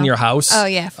in your house? Oh,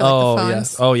 yeah. For the phones.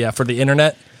 Yes. Oh, yeah. For the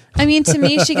internet. I mean, to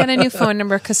me, she got a new phone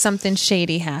number because something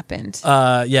shady happened.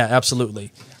 Yeah,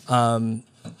 absolutely. I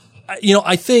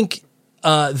think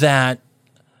that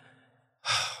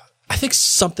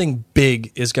something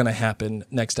big is going to happen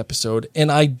next episode,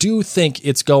 and I do think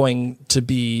it's going to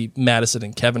be Madison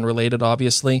and Kevin related,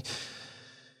 obviously.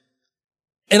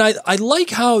 And I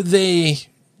like how they,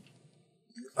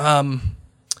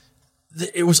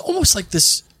 it was almost like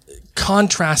this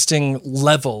contrasting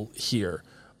level here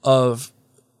of.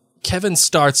 Kevin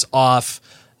starts off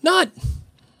not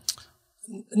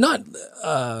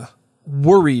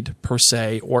worried per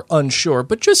se or unsure,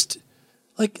 but just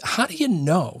how do you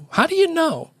know? How do you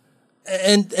know?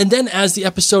 And then as the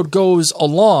episode goes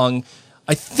along,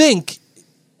 I think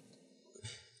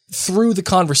through the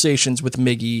conversations with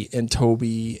Miggy and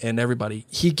Toby and everybody,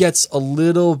 he gets a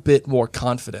little bit more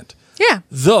confident. Yeah.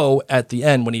 Though at the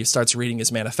end, when he starts reading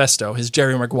his manifesto, his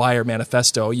Jerry Maguire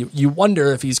manifesto, you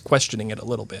wonder if he's questioning it a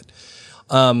little bit.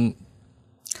 But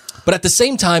at the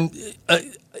same time,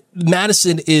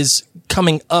 Madison is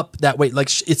coming up that way.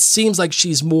 It seems like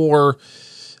she's more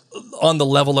on the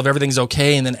level of everything's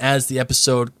okay. And then as the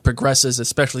episode progresses,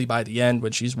 especially by the end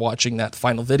when she's watching that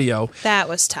final video. That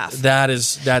was tough.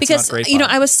 That's because, not great.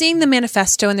 I was seeing the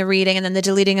manifesto and the reading and then the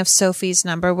deleting of Sophie's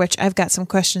number, which I've got some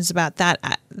questions about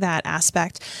that. that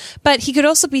aspect. But he could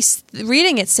also be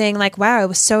reading it saying like, wow, I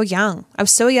was so young. I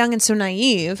was so young and so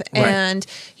naive. Right. And,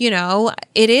 you know,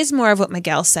 it is more of what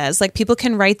Miguel says. Like, people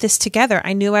can write this together.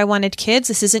 I knew I wanted kids.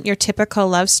 This isn't your typical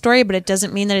love story, but it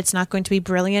doesn't mean that it's not going to be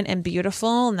brilliant and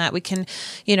beautiful and that we can,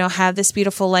 you know, have this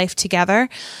beautiful life together.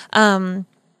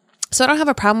 So I don't have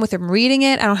a problem with him reading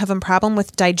it. I don't have a problem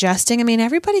with digesting. I mean,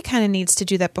 everybody kind of needs to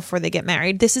do that before they get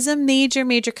married. This is a major,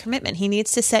 major commitment. He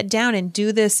needs to sit down and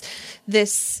do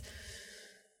this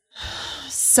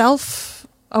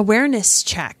self-awareness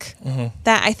check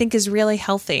that I think is really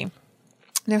healthy.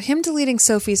 Now, him deleting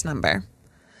Sophie's number.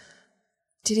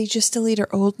 Did he just delete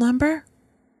her old number?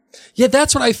 Yeah,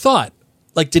 that's what I thought.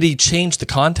 Like, did he change the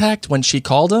contact when she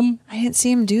called him? I didn't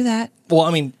see him do that. Well,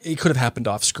 I mean, it could have happened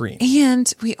off screen.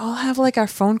 And we all have like our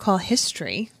phone call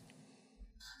history.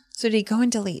 So did he go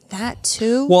and delete that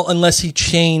too? Well, unless he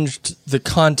changed the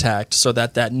contact so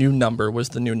that that new number was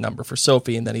the new number for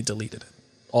Sophie, and then he deleted it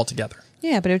altogether.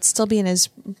 Yeah, but it would still be in his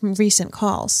recent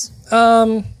calls.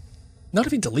 Not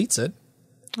if he deletes it.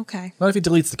 Okay. Not if he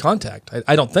deletes the contact.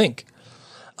 I don't think.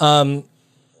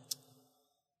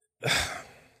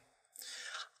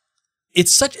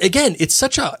 It's such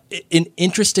an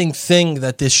interesting thing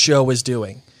that this show is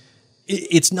doing.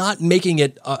 It's not making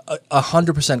it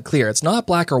 100% clear. It's not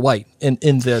black or white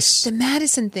in this. The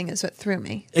Madison thing is what threw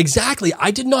me. Exactly.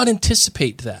 I did not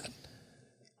anticipate that.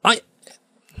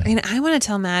 I want to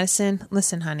tell Madison,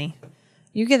 listen, honey,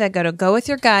 you gotta go with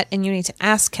your gut and you need to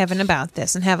ask Kevin about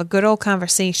this and have a good old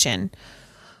conversation.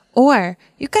 Or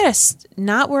you gotta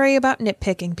not worry about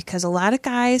nitpicking, because a lot of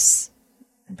guys,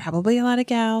 and probably a lot of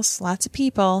gals, lots of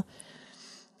people,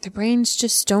 their brains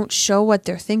just don't show what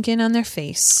they're thinking on their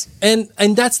face. And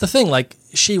that's the thing. Like,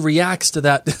 she reacts to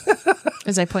that.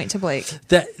 As I point to Blake.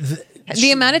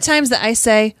 The amount of times that I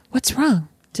say, what's wrong?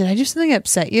 Did I do something that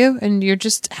upset you? And you're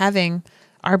just having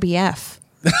RBF.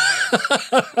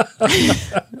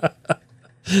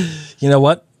 You know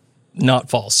what? Not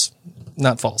false.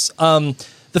 Not false.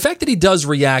 The fact that he does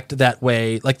react that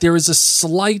way, like, there is a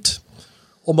slight,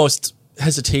 almost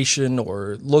hesitation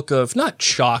or look of not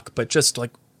shock, but just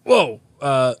like, whoa,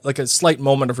 like a slight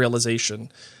moment of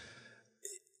realization.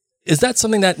 Is that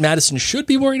something that Madison should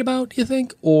be worried about, you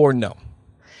think, or no?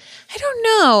 I don't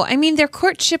know. I mean, their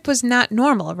courtship was not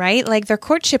normal, right? Like, their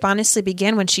courtship honestly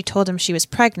began when she told him she was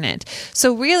pregnant.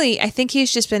 So really, I think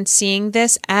he's just been seeing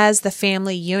this as the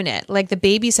family unit. Like, the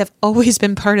babies have always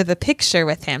been part of the picture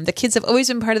with him. The kids have always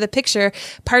been part of the picture,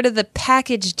 part of the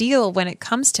package deal when it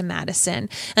comes to Madison.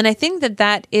 And I think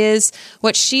that is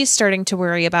what she's starting to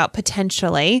worry about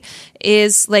potentially,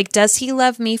 is like, does he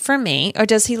love me for me, or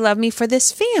does he love me for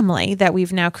this family that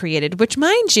we've now created? Which,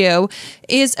 mind you,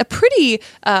 is a pretty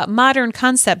modern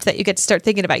concept that you get to start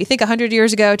thinking about. You think 100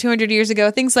 years ago, 200 years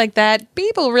ago, things like that,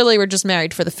 people really were just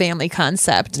married for the family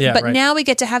concept. Yeah, but right. Now we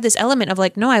get to have this element of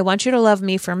like, no, I want you to love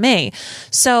me for me.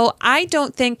 So I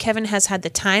don't think Kevin has had the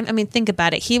time. I mean, think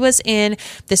about it. He was in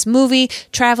this movie,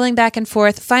 traveling back and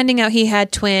forth, finding out he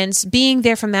had twins, being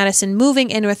there for Madison,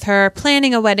 moving in with her,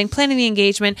 planning a wedding, planning the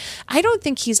engagement. I don't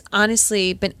think he's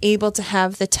honestly been able to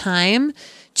have the time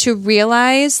to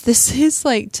realize this is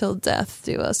like till death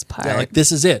do us part. Yeah, like,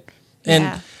 this is it.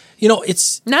 And, you know,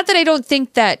 it's not that I don't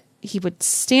think that he would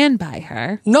stand by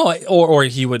her. No, or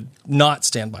he would not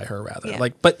stand by her, rather. Yeah.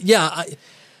 Like, but yeah,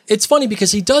 it's funny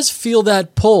because he does feel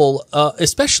that pull,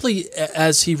 especially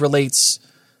as he relates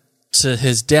to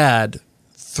his dad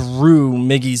through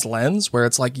Miggy's lens, where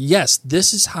it's like, yes,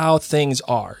 this is how things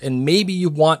are. And maybe you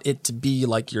want it to be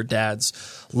like your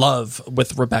dad's love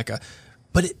with Rebecca.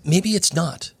 But maybe it's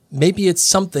not. Maybe it's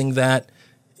something that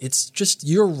it's just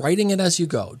you're writing it as you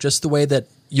go, just the way that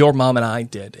your mom and I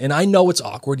did. And I know it's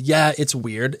awkward. Yeah, it's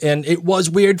weird. And it was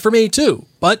weird for me too.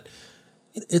 But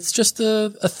it's just a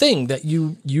thing that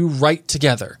you write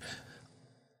together.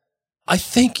 I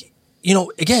think, you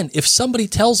know, again, if somebody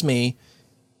tells me,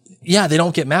 yeah, they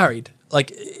don't get married.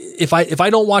 Like, if I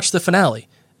don't watch the finale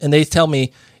and they tell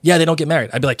me, yeah, they don't get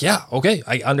married, I'd be like, yeah, okay,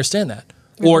 I understand that.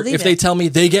 Or if they tell me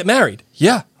they get married,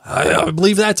 yeah, I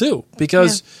believe that too.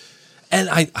 Because, and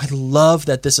I love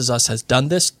that This Is Us has done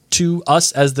this to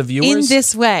us as the viewers. In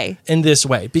this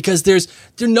way. Because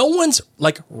no one's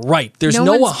like right. There's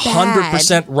no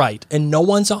 100% right. And no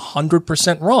one's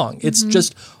 100% wrong. It's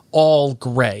just all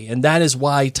gray. And that is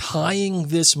why tying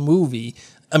this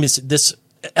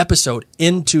episode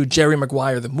into Jerry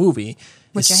Maguire, the movie,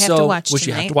 which I have to watch which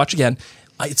tonight. You have to watch again.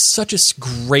 It's such a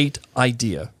great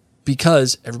idea.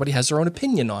 Because everybody has their own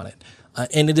opinion on it.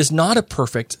 And it is not a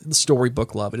perfect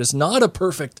storybook love. It is not a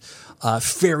perfect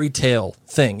fairy tale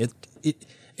thing. It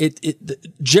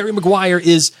Jerry Maguire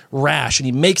is rash, and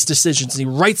he makes decisions, and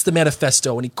he writes the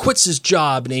manifesto, and he quits his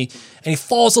job, and he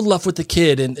falls in love with the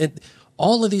kid, and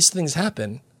all of these things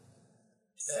happen,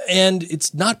 and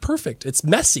it's not perfect. It's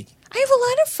messy. I have a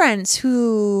lot of friends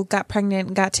who got pregnant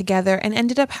and got together and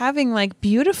ended up having like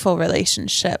beautiful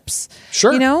relationships.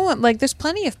 Sure. You know, like there's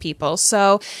plenty of people.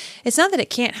 So it's not that it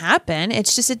can't happen.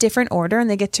 It's just a different order and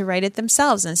they get to write it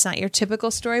themselves. And it's not your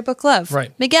typical storybook love.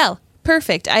 Right. Miguel.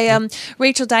 Perfect.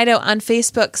 Rachel Dido on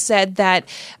Facebook said that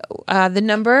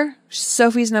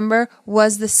Sophie's number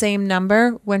was the same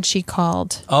number when she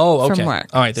called from work.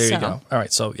 All right, there you go. All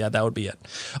right, so yeah, that would be it.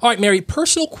 All right, Mary,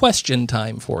 personal question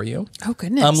time for you. Oh,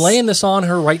 goodness. I'm laying this on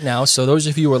her right now, so those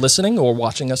of you who are listening or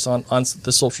watching us on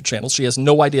the social channels, she has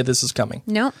no idea this is coming.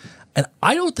 No. And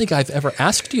I don't think I've ever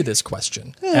asked you this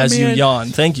question you yawn.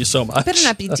 Thank you so much. It better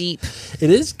not be deep.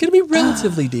 It is going to be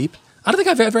relatively deep. I don't think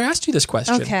I've ever asked you this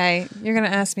question. Okay. You're going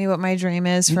to ask me what my dream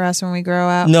is for us when we grow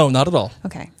up? No, not at all.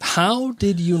 Okay. How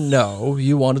did you know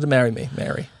you wanted to marry me,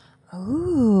 Mary?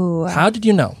 Ooh. How did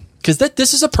you know? Because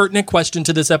this is a pertinent question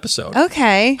to this episode.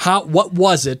 Okay. What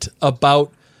was it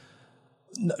about,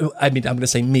 I mean, I'm going to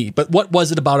say me, but what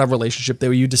was it about our relationship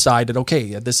that you decided,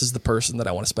 okay, this is the person that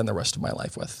I want to spend the rest of my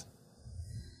life with?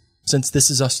 Since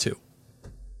this is us two.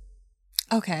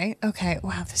 Okay.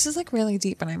 Wow, this is like really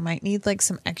deep, and I might need like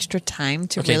some extra time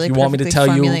to okay, really. You want me to tell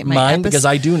you mine because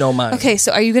I do know mine. Okay,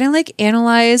 so are you going to like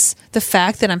analyze the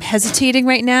fact that I'm hesitating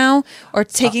right now, or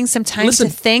taking some time to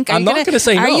think? I'm not going to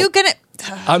say no. Are you going to?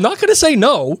 I'm not going to say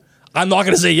no. I'm not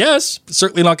going to say yes.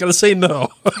 Certainly not going to say no.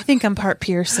 I think I'm part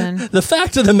Pearson. The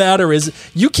fact of the matter is,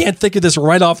 you can't think of this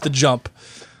right off the jump.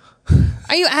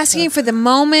 Are you asking for the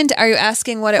moment? Are you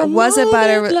asking what it was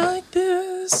about like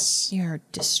this? You're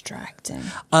distracting.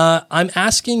 I'm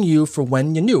asking you for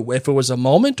when you knew. If it was a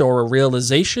moment or a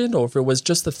realization, or if it was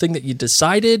just the thing that you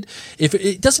decided. If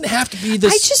it doesn't have to be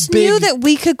this. I just knew that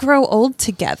we could grow old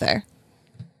together.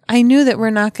 I knew that we're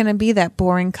not going to be that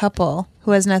boring couple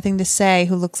who has nothing to say,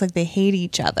 who looks like they hate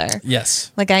each other.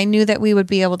 Yes. Like, I knew that we would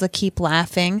be able to keep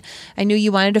laughing. I knew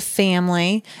you wanted a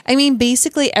family. I mean,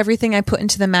 basically everything I put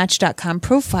into the Match.com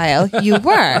profile, you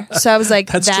were. So I was like,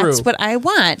 that's what I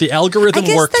want. The algorithm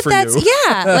worked for you.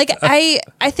 Yeah. Like, I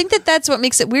think that that's what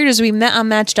makes it weird is we met on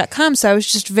Match.com, so I was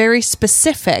just very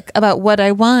specific about what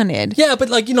I wanted. Yeah, but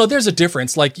like, there's a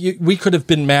difference. Like, we could have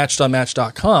been matched on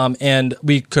Match.com, and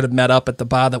we could have met up at the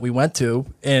bar that we went to,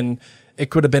 and it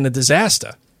could have been a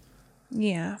disaster.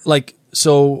 Yeah. Like,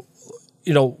 so,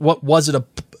 what was it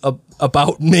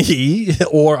about me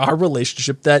or our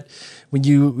relationship that when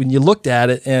you looked at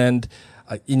it and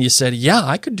you said, yeah,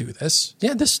 I could do this.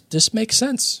 Yeah, this makes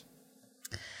sense.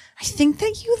 I think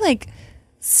that you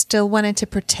still wanted to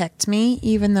protect me,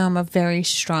 even though I'm a very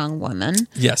strong woman.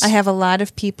 Yes. I have a lot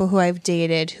of people who I've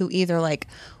dated who either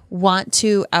want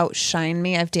to outshine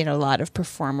me. I've dated a lot of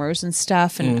performers and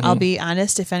stuff, and I'll be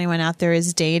honest, if anyone out there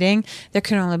is dating, there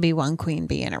can only be one queen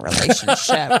bee in a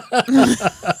relationship.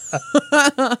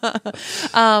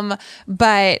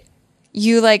 But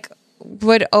you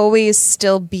would always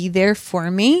still be there for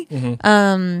me.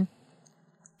 And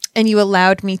you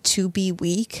allowed me to be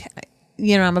weak.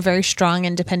 I'm a very strong,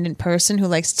 independent person who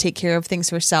likes to take care of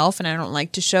things herself, and I don't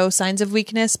like to show signs of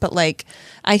weakness, but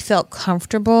I felt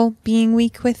comfortable being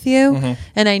weak with you,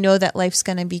 and I know that life's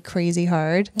going to be crazy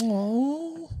hard.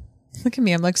 Aww. Look at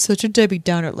me. I'm such a Debbie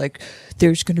Downer.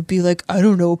 There's going to be I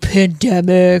don't know,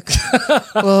 pandemic.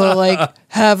 We'll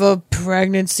have a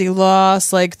pregnancy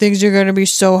loss. Things are going to be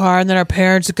so hard, and then our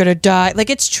parents are going to die.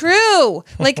 It's true.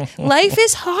 Life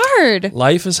is hard.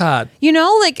 Life is hard.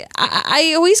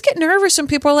 I always get nervous when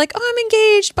people are like, oh, I'm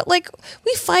engaged. But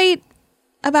we fight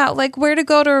about where to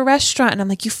go to a restaurant. And I'm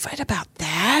like, you fight about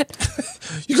that?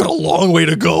 You got a long way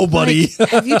to go, buddy.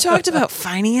 Have you talked about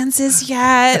finances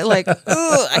yet?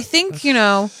 I think,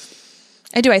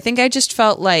 I do. I think I just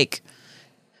felt I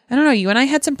don't know, you and I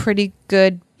had some pretty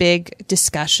good, big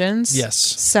discussions. Yes.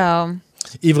 So.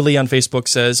 Eva Lee on Facebook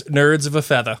says, nerds of a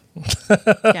feather.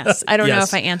 Yes. I don't know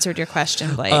if I answered your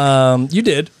question, Blake. You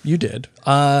did.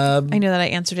 I know that I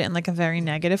answered it in a very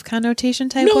negative connotation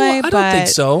type way. No, I don't think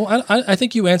so. I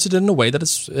think you answered it in a way that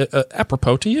is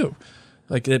apropos to you.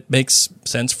 It makes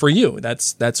sense for you.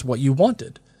 That's what you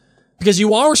wanted. Because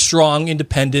you are a strong,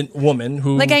 independent woman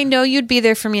who... I know you'd be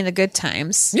there for me in the good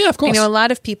times. Yeah, of course. I know a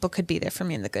lot of people could be there for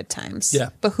me in the good times. Yeah.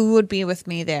 But who would be with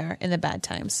me there in the bad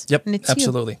times? Yep, and it's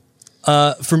absolutely.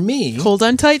 You. For me... Hold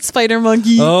on tight, Spider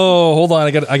Monkey. Oh, hold on.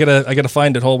 I gotta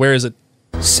find it. Where is it?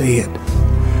 Say it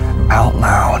out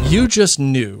loud. You just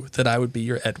knew that I would be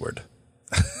your Edward.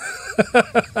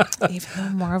 Even though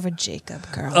I'm more of a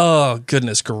Jacob girl. Oh,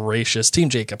 goodness gracious. Team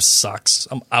Jacob sucks.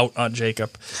 I'm out on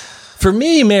Jacob. For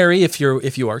me, Mary, if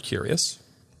you are curious,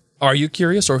 are you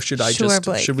curious, or should I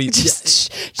Blake. should we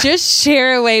just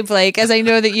share away, Blake, as I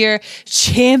know that you're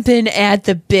champing at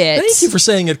the bit. Thank you for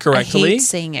saying it correctly. I hate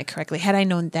saying it correctly. Had I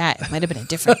known that, it might have been a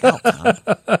different outcome.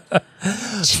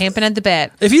 Champing at the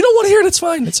bit. If you don't want to hear it, it's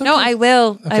fine. It's okay. No, I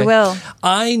will. Okay. I will.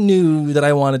 I knew that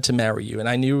I wanted to marry you, and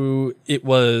I knew it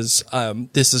was,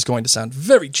 this is going to sound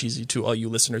very cheesy to all you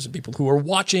listeners and people who are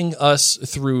watching us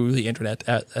through the internet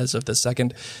as of this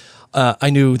second. I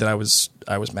knew that I was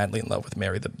madly in love with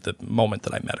Mary the moment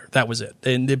that I met her. That was it.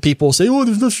 And people say, "Oh,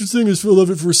 there's no such thing as love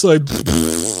at first sight."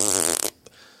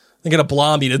 They're gonna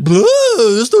blah me.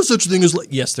 There's no such thing as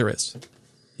yes, there is.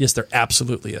 Yes, there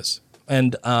absolutely is.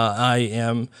 And I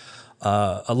am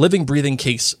a living, breathing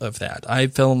case of that. I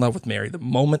fell in love with Mary the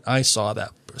moment I saw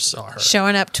her.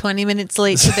 Showing up 20 minutes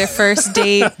late to their first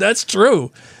date. That's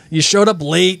true. You showed up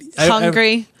late,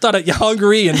 hungry. I thought you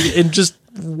hungry and just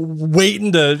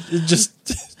waiting to just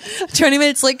 20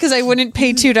 minutes late because I wouldn't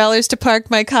pay $2 to park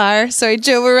my car, so I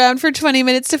drove around for 20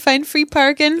 minutes to find free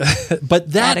parking.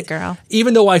 But that a girl.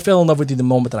 Even though I fell in love with you the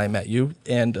moment that I met you,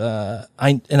 and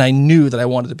I knew that I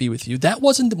wanted to be with you, that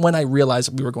wasn't when I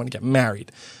realized that we were going to get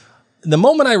married. The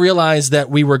moment I realized that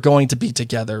we were going to be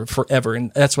together forever,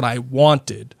 and that's what I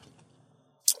wanted,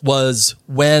 was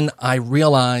when I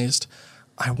realized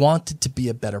I wanted to be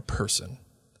a better person.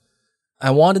 I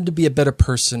wanted to be a better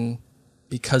person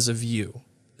because of you.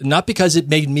 Not because it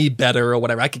made me better or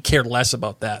whatever. I could care less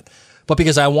about that. But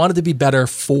because I wanted to be better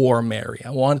for Mary.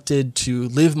 I wanted to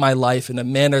live my life in a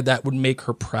manner that would make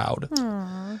her proud.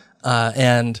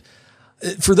 And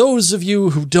for those of you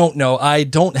who don't know, I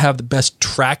don't have the best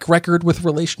track record with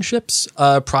relationships.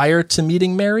 Prior to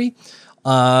meeting Mary,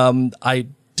 I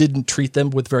didn't treat them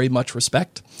with very much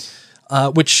respect,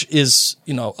 which is,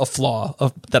 a flaw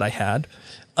that I had.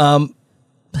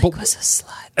 Blake was a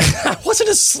slut. I wasn't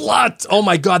a slut. Oh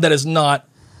my God, that is not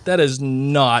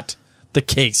the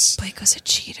case. Blake was a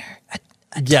cheater.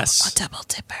 Yes. A double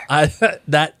tipper.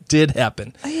 That did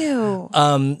happen. Ew.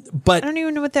 But I don't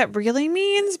even know what that really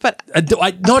means, but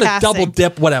not a double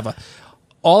dip, whatever.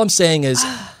 All I'm saying is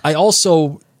I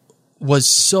also was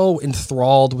so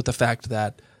enthralled with the fact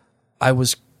that I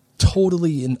was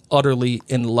totally and utterly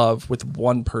in love with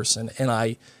one person,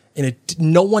 and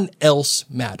no one else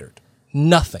mattered.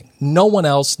 Nothing. No one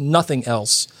else, nothing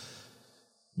else.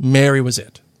 Mary was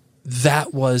it.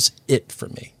 That was it for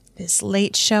me. This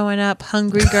late showing up,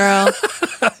 hungry girl.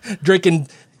 Drinking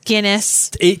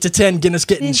Guinness. 8 to 10 Guinness,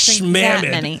 getting schmammed.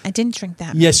 That many. I didn't drink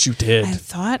that many. Yes, you did. I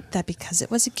thought that because it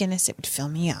was a Guinness, it would fill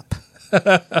me up.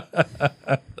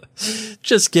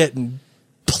 Just getting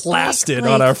blasted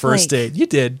on our first date. You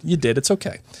did. It's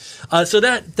okay. So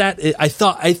that I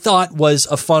thought was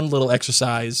a fun little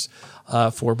exercise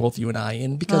for both you and I,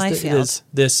 and because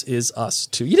this is us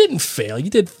too. You didn't fail. You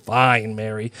did fine,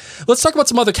 Mary. Let's talk about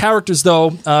some other characters though,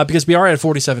 because we are at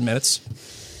 47 minutes.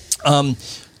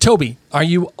 Toby, are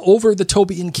you over the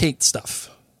Toby and Kate stuff?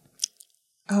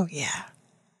 Oh yeah.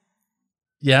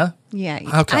 Yeah? Yeah.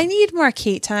 How come? I need more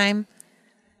Kate time.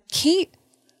 Kate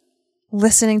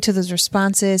listening to those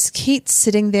responses, Kate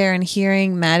sitting there and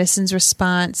hearing Madison's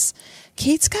response.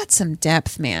 Kate's got some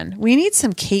depth, man. We need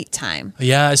some Kate time.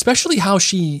 Yeah, especially how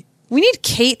she... We need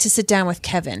Kate to sit down with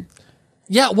Kevin.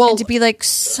 Yeah, well... And to be like,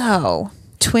 so,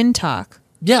 twin talk.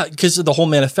 Yeah, because of the whole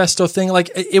manifesto thing. Like,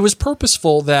 it was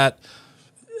purposeful that,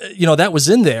 that was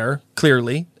in there,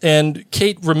 clearly. And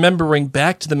Kate remembering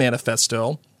back to the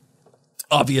manifesto,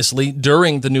 obviously,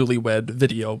 during the Newlywed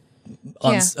video,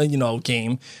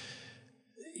 game.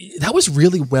 That was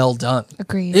really well done.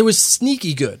 Agreed. It was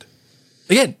sneaky good.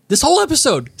 Again, this whole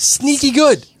episode, sneaky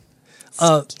good.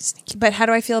 Sneaky. But how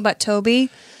do I feel about Toby?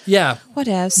 Yeah. What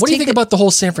else? What do you think about the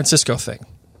whole San Francisco thing?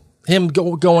 Him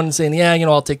going and saying, yeah,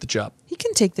 I'll take the job. He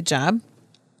can take the job.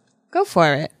 Go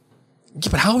for it. Yeah,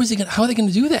 but how are they going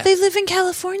to do that? They live in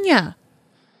California.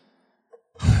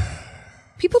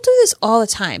 People do this all the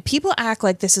time. People act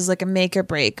like this is like a make or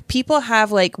break. People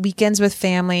have like weekends with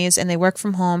families and they work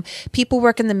from home. People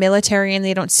work in the military and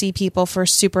they don't see people for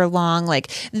super long.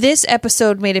 Like this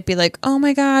episode made it be like, oh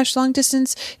my gosh, long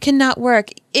distance cannot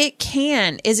work. It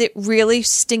can. Is it really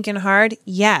stinking hard?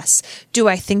 Yes. Do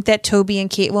I think that Toby and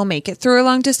Kate will make it through a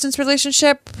long distance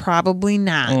relationship? Probably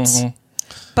not. Mm-hmm.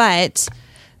 But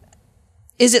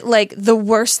is it like the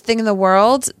worst thing in the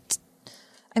world?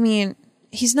 I mean,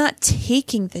 he's not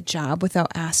taking the job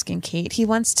without asking Kate. He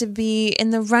wants to be in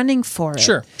the running for it.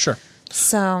 Sure.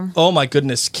 So. Oh my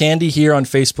goodness. Candy here on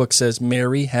Facebook says,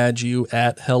 Mary had you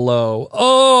at hello.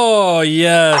 Oh,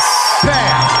 yes.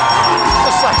 Bam.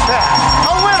 Just like that.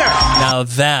 A winner. Now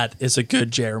that is a good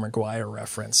Jerry Maguire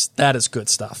reference. That is good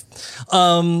stuff.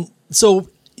 So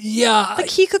yeah,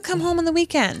 But he could come home on the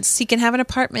weekends. He can have an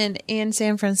apartment in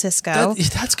San Francisco.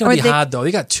 that's gonna be hard though.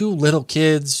 They got 2 little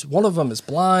kids. One of them is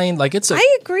blind. Like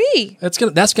I agree. That's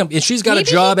gonna. And she's got Maybe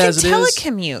a job he as it can is.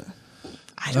 telecommute.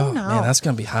 I don't know. Man, that's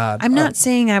gonna be hard. I'm not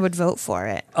saying I would vote for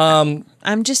it.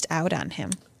 I'm just out on him.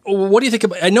 What do you think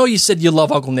about? I know you said you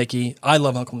love Uncle Nicky. I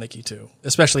love Uncle Nicky too,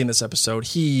 especially in this episode.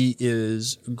 He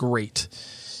is great.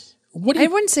 I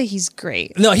wouldn't say he's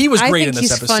great. No, he was great in this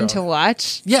he's episode. fun to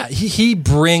watch. Yeah, he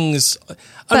brings.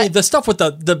 I mean, the stuff with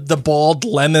the bald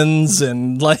lemons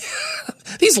and like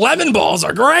these lemon balls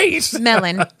are great.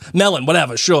 Melon,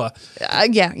 whatever. Sure.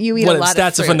 Yeah, you eat a lot of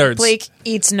fruit. Stats for nerds. Blake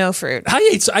eats no fruit. I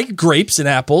eat grapes and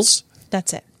apples.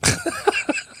 That's it.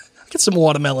 Get some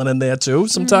watermelon in there too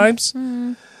sometimes.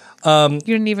 You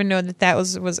didn't even know that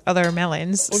was other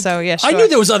melons. So yeah, sure. I knew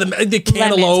there was the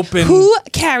cantaloupe and who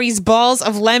carries balls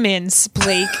of lemons,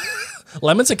 Blake?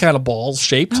 Lemons are kind of balls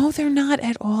shaped. No, they're not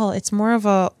at all. It's more of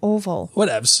a oval.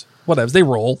 Whatevs. They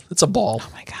roll. It's a ball.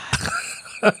 Oh my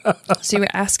god. So you were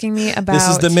asking me about this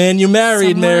is the man you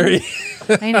married, Mary.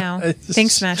 I know.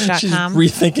 Thanks, Match.com. She's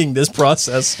rethinking this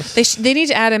process. They need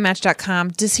to add in Match.com.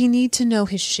 Does he need to know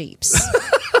his shapes?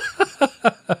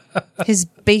 His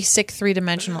basic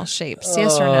 3-dimensional shapes,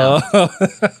 yes or no?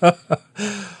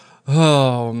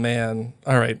 Oh man!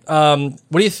 All right.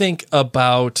 What do you think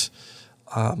about,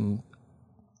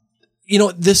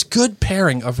 this good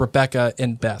pairing of Rebecca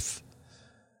and Beth?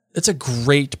 It's a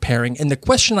great pairing, and the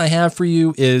question I have for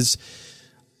you is: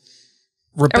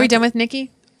 Rebecca, are we done with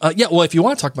Nicky? Yeah. Well, if you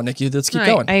want to talk about Nicky, let's keep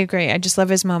going. I agree. I just love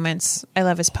his moments. I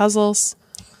love his puzzles.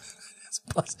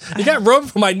 You got room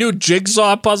for my new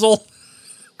jigsaw puzzle?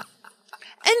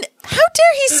 And how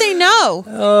dare he say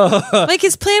no? Like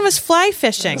his plan was fly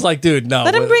fishing. It's like, dude, no.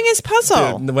 Let him bring his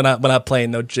puzzle. Dude, we're not playing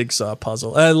no jigsaw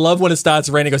puzzle. And I love when it starts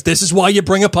raining. He goes, this is why you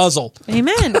bring a puzzle.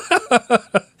 Amen.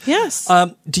 Yes.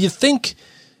 Do you think,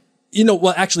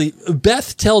 well, actually,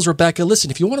 Beth tells Rebecca, listen,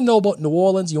 if you want to know about New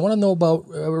Orleans, you want to know about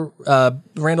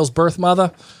Randall's birth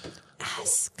mother,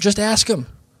 just ask him.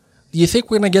 Do you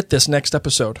think we're going to get this next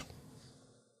episode?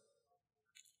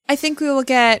 I think we will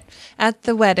get at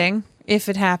the wedding. If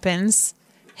it happens,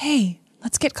 hey,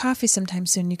 let's get coffee sometime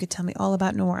soon. You could tell me all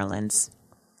about New Orleans.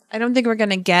 I don't think we're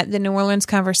going to get the New Orleans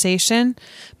conversation,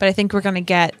 but I think we're going to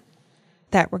get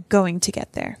that we're going to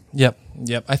get there. Yep.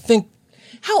 I think.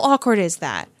 How awkward is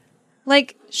that?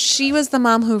 Like, she was the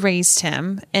mom who raised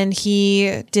him, and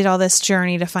he did all this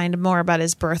journey to find more about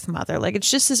his birth mother. Like,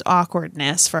 it's just this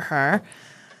awkwardness for her.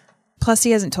 Plus,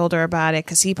 he hasn't told her about it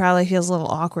because he probably feels a little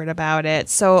awkward about it.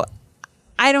 So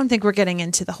I don't think we're getting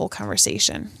into the whole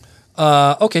conversation.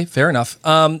 Okay, fair enough.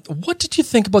 What did you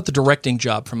think about the directing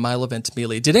job from Milo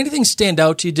Ventimiglia? Did anything stand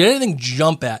out to you? Did anything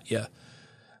jump at you?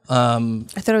 I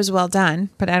thought it was well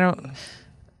done, but I'll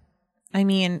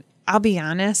be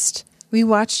honest. We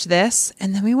watched this,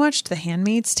 and then we watched The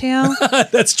Handmaid's Tale.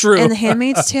 That's true. And The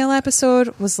Handmaid's Tale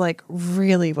episode was like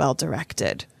really well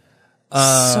directed.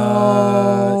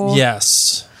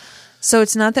 Yes. So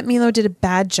it's not that Milo did a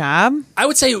bad job. I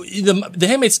would say the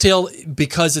Handmaid's Tale,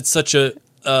 because it's such a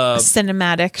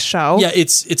cinematic show. Yeah,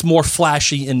 it's more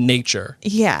flashy in nature.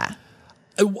 Yeah.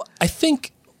 I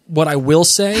think what I will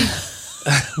say.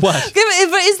 What?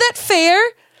 But is that fair?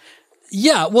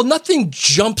 Yeah. Well, nothing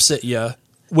jumps at you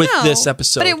with this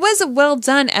episode. But it was a well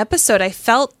done episode. I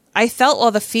felt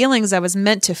all the feelings I was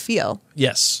meant to feel.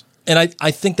 Yes. And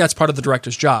I think that's part of the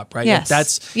director's job, right?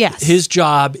 Yes. His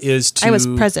job is to I was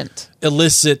present.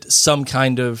 Elicit some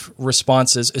kind of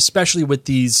responses, especially with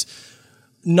these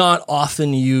not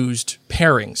often used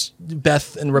pairings,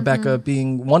 Beth and Rebecca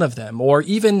being one of them, or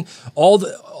even all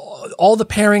the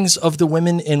pairings of the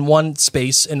women in one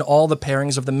space and all the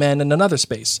pairings of the men in another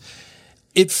space.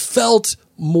 It felt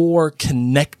more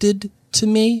connected to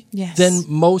me than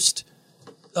most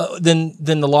than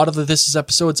a lot of the This Is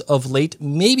episodes of late.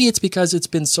 Maybe it's because it's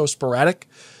been so sporadic,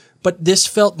 but this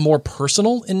felt more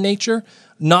personal in nature,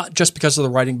 not just because of the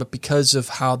writing, but because of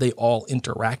how they all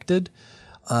interacted,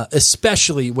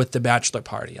 especially with the bachelor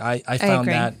party. I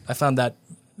found that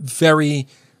very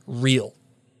real,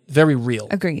 very real.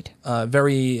 Agreed.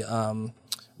 Very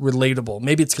relatable.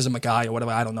 Maybe it's because I'm a guy or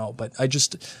whatever. I don't know, but I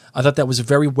thought that was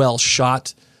very well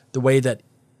shot. The way that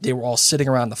they were all sitting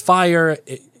around the fire.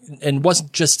 And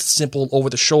wasn't just simple over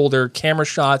the shoulder camera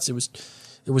shots. It was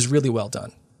really well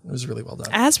done. It was really well done.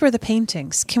 As were the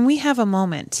paintings. Can we have a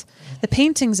moment? The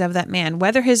paintings of that man,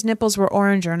 whether his nipples were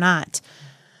orange or not,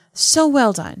 so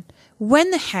well done.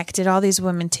 when the heck did all these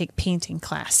women take painting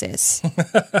classes?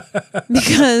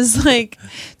 Because, like,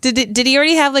 did he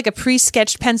already have, like, a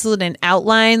pre-sketched penciled in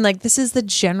outline? Like, this is the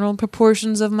general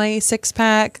proportions of my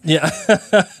six-pack. Yeah.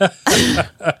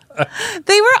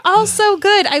 They were all so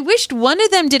good. I wished one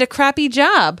of them did a crappy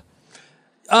job.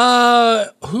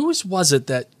 Whose was it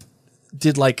that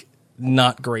did, like,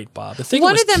 not great, Bob? I think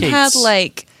one it was of them Kate's. had,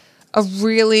 like, a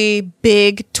really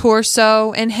big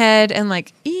torso and head and,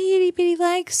 like, itty-bitty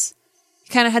legs.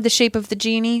 Kind of had the shape of the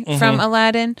genie from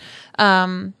Aladdin.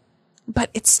 But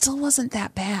it still wasn't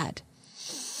that bad.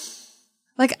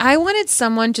 Like, I wanted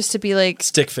someone just to be like...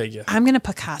 Stick figure. I'm going to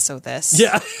Picasso this.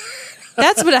 Yeah.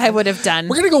 That's what I would have done.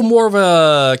 We're going to go more of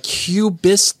a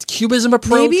cubism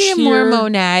approach. Maybe here. more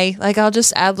Monet. Like, I'll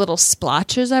just add little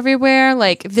splotches everywhere.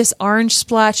 Like, this orange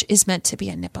splotch is meant to be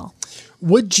a nipple.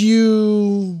 Would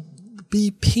you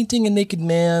be painting a naked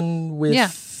man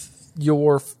with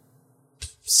your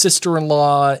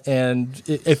sister-in-law, and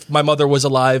if my mother was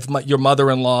alive, your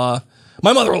mother-in-law,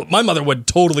 my mother would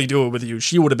totally do it with you.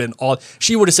 She would have been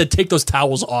she would have said, take those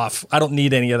towels off. I don't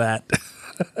need any of that.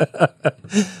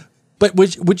 But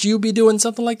would you be doing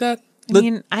something like that? I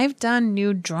mean, I've done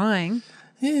nude drawing.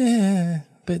 Yeah,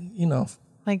 but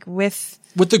like with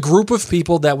the group of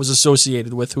people that was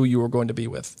associated with who you were going to be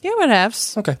with. Yeah,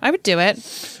 whatevs. Okay. I would do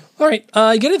it. All right. You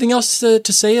got anything else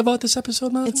to say about this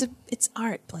episode, Marvin? It's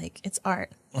art, Blake. It's art.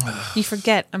 You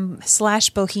forget I'm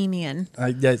 / bohemian.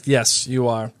 Yes, you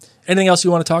are. Anything else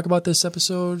you want to talk about this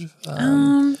episode?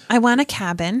 I want a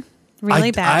cabin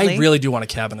really badly. I really do want a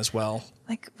cabin as well.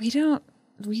 Like, we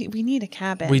need a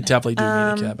cabin. We definitely do need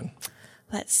a cabin.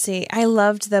 Let's see. I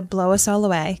loved the blow us all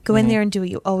away. Go in there and do what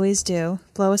you always do.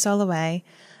 Blow us all away.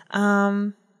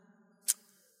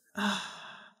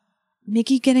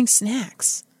 Mickey getting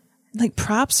snacks. Like,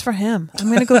 props for him. I'm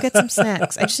going to go get some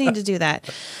snacks. I just need to do that.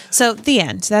 So, the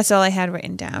end. That's all I had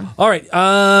written down. All right.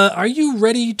 Are you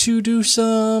ready to do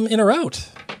some in or out?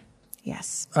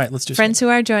 Yes. All right, let's do Friends who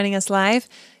are joining us live,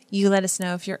 you let us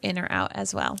know if you're in or out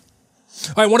as well.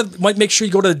 All right, make sure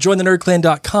you go to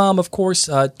jointhenerdclan.com, of course.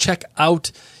 Check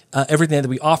out everything that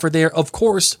we offer there. Of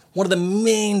course, one of the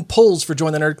main pulls for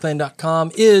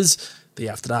jointhenerdclan.com is the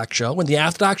After Dark Show. And the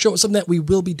After Dark Show is something that we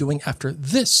will be doing after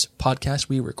this podcast.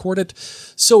 We record it.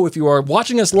 So if you are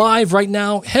watching us live right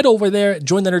now, head over there at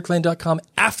jointhenerdclan.com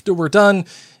after we're done,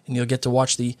 and you'll get to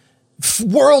watch the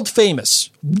world famous,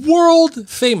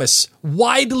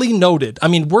 widely noted. I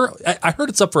mean, I heard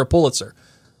it's up for a Pulitzer.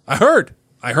 I heard.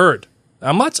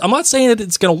 I'm not saying that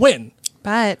it's going to win,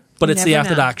 but it's the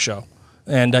After Dark Show,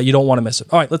 and you don't want to miss it.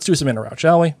 All right, let's do some in or out,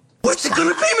 shall we? What's it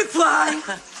gonna be,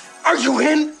 McFly? Are you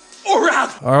in or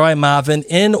out? All right, Marvin,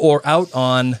 in or out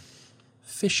on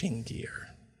fishing gear?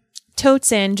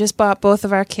 Totes in. Just bought both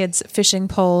of our kids fishing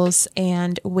poles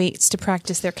and weights to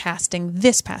practice their casting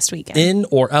this past weekend. In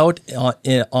or out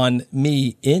on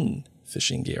me in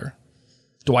fishing gear?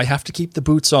 Do I have to keep the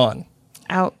boots on?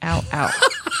 Out.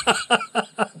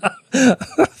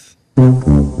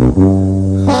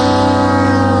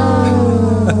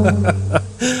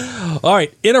 All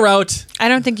right, in or out? I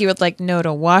don't think you would know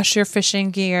to wash your fishing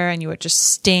gear and you would just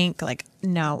stink.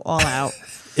 No, all out.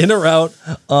 In or out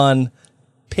on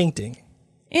painting?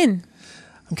 In.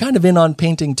 I'm kind of in on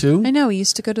painting too. I know. We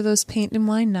used to go to those paint and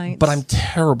wine nights. But I'm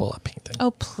terrible at painting.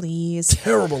 Oh, please.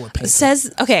 Terrible at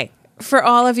painting. Okay. For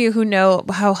all of you who know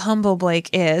how humble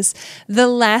Blake is, the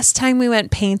last time we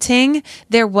went painting,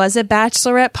 there was a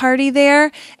bachelorette party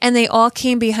there, and they all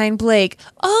came behind Blake.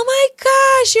 Oh my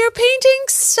gosh, your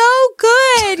painting's so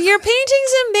good. Your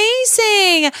painting's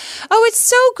amazing. Oh, it's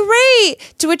so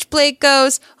great. To which Blake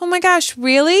goes, oh my gosh,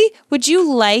 really? Would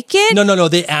you like it? No.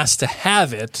 They asked to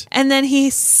have it. And then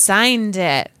he signed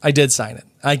it. I did sign it.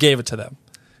 I gave it to them.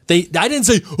 I didn't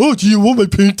say, oh, do you want my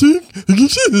painting?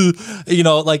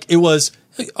 It was,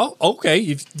 oh, okay,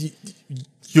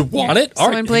 you want it? All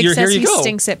right, when Blake here says you he go.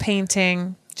 stinks at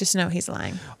painting, just know he's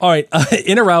lying. All right,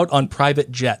 in or out on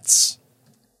private jets?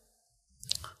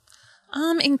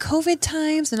 In COVID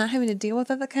times and not having to deal with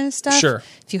that kind of stuff. Sure.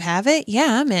 If you have it,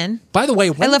 yeah, I'm in. By the way,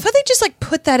 I love how they just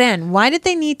put that in. Why did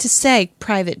they need to say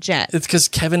private jet? It's because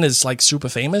Kevin is super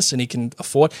famous and he can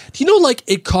afford. Do you know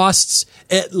it costs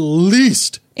at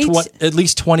least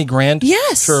 $20,000?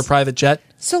 Yes. For a private jet.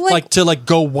 So to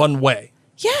go one way.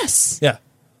 Yes. Yeah.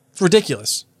 It's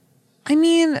ridiculous. I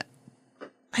mean,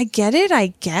 I get it,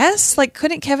 I guess.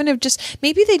 Couldn't Kevin have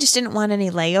maybe they just didn't want any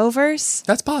layovers?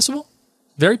 That's possible.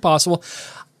 Very possible.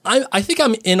 I think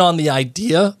I'm in on the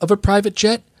idea of a private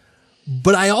jet,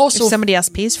 but I also... If somebody else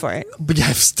pays for it. But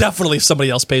yeah, definitely if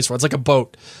somebody else pays for it. It's like a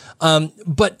boat.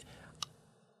 But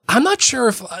I'm not sure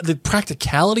if the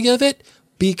practicality of it,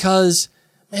 because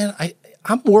Man,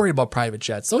 I'm worried about private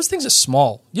jets. Those things are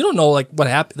small. You don't know like what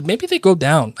happened. Maybe they go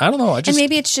down. I don't know. And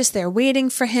maybe it's just they're waiting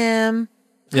for him.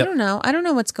 Yep. I don't know. I don't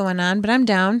know what's going on, but I'm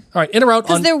down. All right, in or out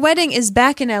because their wedding is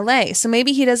back in LA, so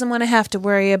maybe he doesn't want to have to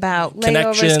worry about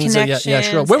layovers, connections. Yeah,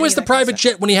 sure. Where was the private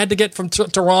jet when he had to get from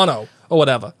Toronto or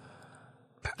whatever?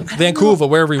 Vancouver,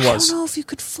 wherever he was. I don't know if you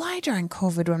could fly during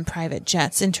COVID on private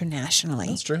jets internationally.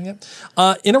 That's true.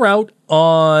 Yeah. In or out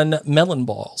on melon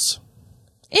balls?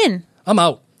 In. I'm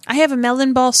out. I have a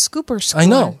melon ball scooper score. I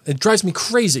know. It drives me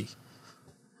crazy.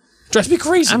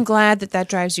 I'm glad that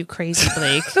drives you crazy,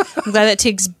 Blake. I'm glad that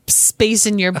takes space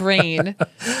in your brain.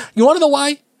 You want to know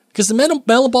why? Because the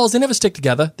melon balls, they never stick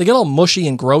together. They get all mushy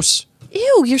and gross.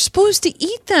 Ew, you're supposed to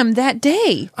eat them that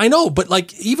day. I know, but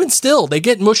like even still, they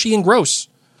get mushy and gross.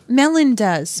 Melon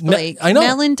does, Blake. I know.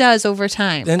 Melon does over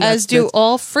time, And as do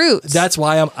all fruits. That's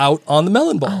why I'm out on the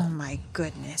melon ball. Oh, my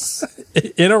goodness.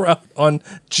 In or out on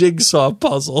jigsaw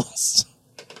puzzles?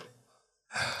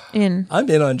 In. I'm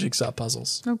in on jigsaw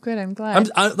puzzles. Oh, good. I'm glad.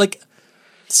 I'm like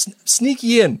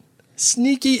sneaky in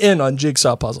on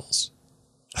jigsaw puzzles.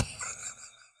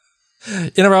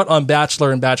 In or out on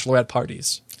bachelor and bachelorette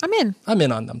parties? I'm in. I'm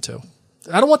in on them too.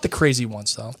 I don't want the crazy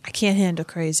ones though. I can't handle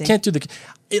crazy. Can't do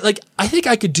I think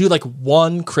I could do like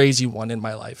one crazy one in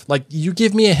my life. Like you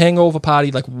give me a hangover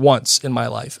party like once in my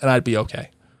life and I'd be okay.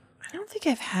 I don't think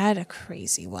I've had a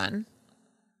crazy one.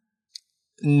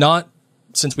 Not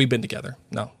since we've been together.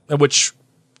 No. Which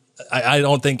I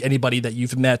don't think anybody that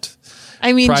you've met.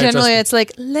 I mean, generally it's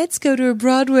like, let's go to a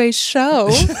Broadway show.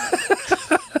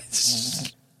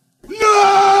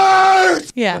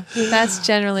 Nerd! Yeah, that's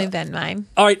generally been mine.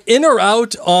 All right, in or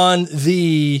out on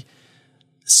the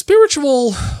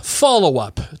spiritual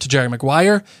follow-up to Jerry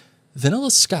Maguire,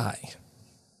 Vanilla Sky.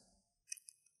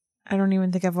 I don't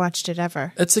even think I've watched it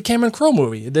ever. It's the Cameron Crowe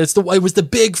movie. It was the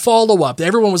big follow-up.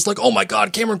 Everyone was like, "Oh my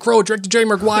God, Cameron Crowe directed Jerry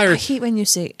Maguire." I hate when you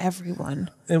say everyone.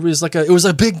 It was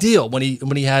a big deal when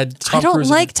he had Tom Cruise. I don't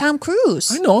like Tom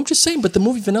Cruise. I know. I'm just saying, but the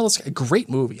movie Vanilla Sky, a great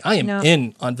movie. I am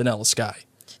in on Vanilla Sky.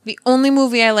 The only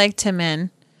movie I liked him in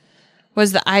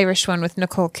was the Irish one with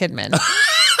Nicole Kidman.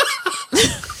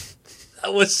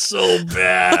 That was so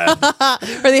bad.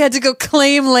 Where they had to go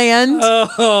claim land.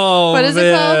 Oh, what is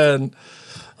it called?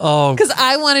 Oh, because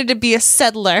I wanted to be a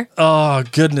settler. Oh,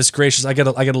 goodness gracious! I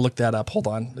gotta look that up. Hold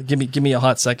on, give me a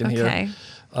hot second here.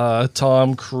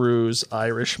 Tom Cruise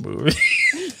Irish movie.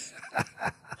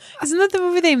 Isn't that the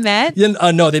movie they met?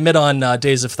 Yeah, no, they met on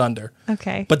Days of Thunder.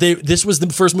 Okay, but this was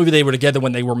the first movie they were together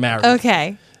when they were married.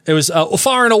 Okay, it was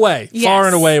Far and Away. Yes. Far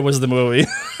and Away was the movie.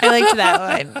 I liked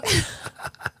that one.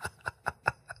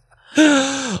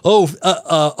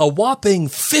 A whopping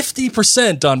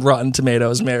 50% on Rotten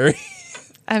Tomatoes, Mary.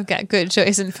 I've got good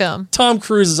choice in film. Tom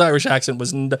Cruise's Irish accent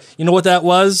was, you know what that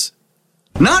was?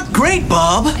 Not great,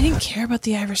 Bob. I didn't care about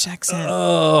the Irish accent.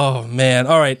 Oh, man.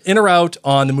 All right. In or out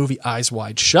on the movie Eyes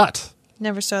Wide Shut?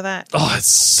 Never saw that. Oh, it's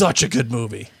such a good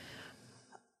movie.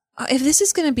 If this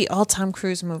is going to be all Tom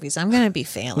Cruise movies, I'm going to be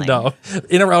failing. No.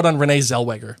 In or out on Renee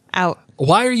Zellweger? Out.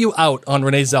 Why are you out on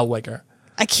Renee Zellweger?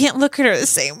 I can't look at her the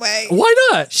same way. Why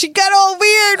not? She got all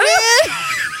weird, man.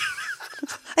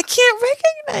 I can't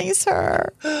recognize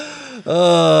her.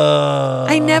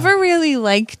 I never really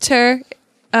liked her.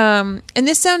 And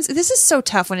this is so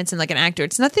tough when it's in like an actor.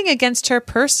 It's nothing against her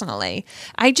personally.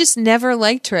 I just never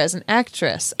liked her as an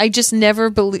actress. I never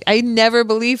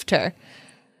believed her.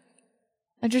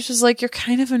 I just was like, you're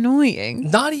kind of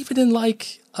annoying. Not even in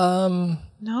like,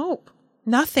 Nope.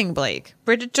 Nothing, Blake.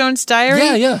 Bridget Jones' Diary?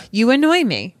 Yeah. You annoy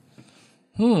me.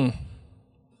 I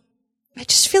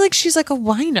just feel like she's like a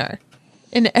whiner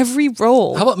in every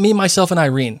role. How about Me, Myself, and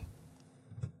Irene?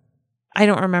 I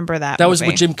don't remember that That movie. was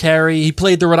with Jim Carrey. He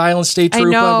played the Rhode Island State Trooper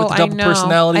with the double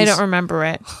personalities. I don't remember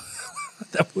it.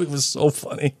 That movie was so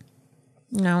funny.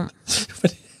 No.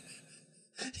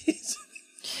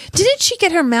 Didn't she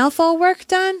get her mouth all work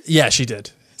done? Yeah, she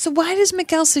did. So why does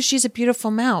Miguel say she's a beautiful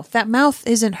mouth? That mouth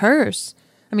isn't hers.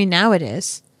 I mean, now it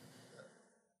is.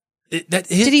 Did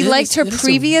he like her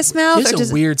previous mouth?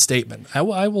 It's a weird statement. I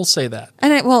will say that.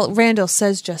 And Randall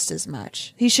says just as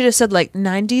much. He should have said like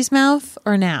 90s mouth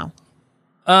or now.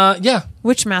 Yeah.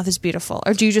 Which mouth is beautiful?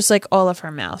 Or do you just like all of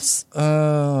her mouths?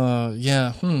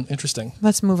 Yeah. Interesting.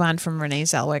 Let's move on from Renee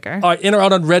Zellweger. All right, in or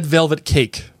out on Red Velvet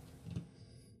Cake?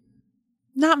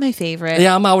 Not my favorite.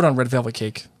 Yeah, I'm out on Red Velvet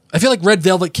Cake. I feel like Red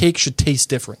Velvet Cake should taste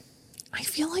different. I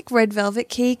feel like Red Velvet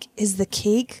Cake is the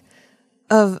cake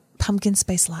of pumpkin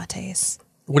spice lattes.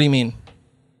 What do you mean?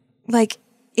 Like,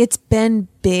 it's been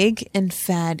big and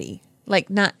fatty. Like,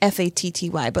 not Fatty,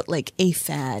 but like a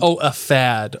fad. Oh, a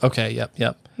fad. Okay, yep.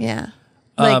 Yeah.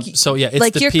 So yeah, it's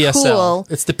like the you're PSL. cool.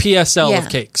 It's the PSL Yeah. of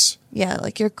cakes. Yeah,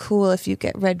 like you're cool if you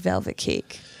get red velvet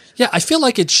cake. Yeah, I feel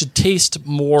like it should taste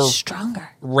more Stronger.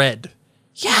 red.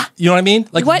 Yeah. You know what I mean?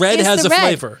 Like What red is has the a red?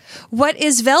 flavor. What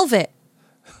is velvet?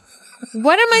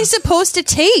 What am I supposed to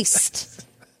taste?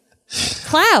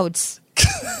 Clouds.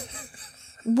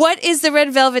 What is the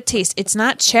red velvet taste? It's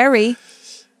not cherry.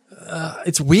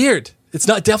 It's weird. It's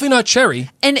definitely not cherry.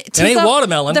 And it ain't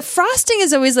watermelon. The frosting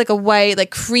is always like a white, like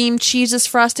cream cheeses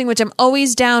frosting, which I'm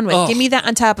always down with. Oh. Give me that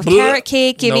on top of Blech. carrot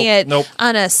cake. Give me it Nope.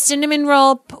 on a cinnamon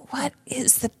roll. But what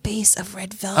is the base of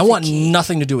red velvet I want cake?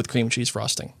 nothing to do with cream cheese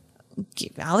frosting.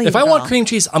 I'll eat If I it want all. cream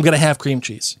cheese, I'm going to have cream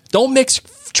cheese. Don't mix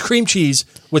cream cheese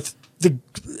with the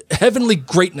heavenly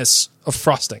greatness of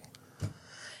frosting.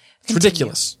 It's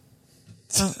ridiculous.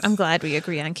 Oh, I'm glad we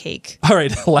agree on cake. All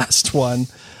right, last one.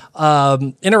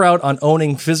 In or out on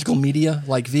owning physical media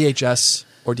like VHS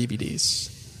or DVDs?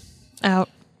 Out.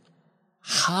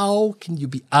 How can you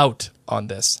be out on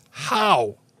this?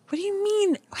 How? What do you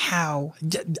mean, how?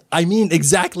 I mean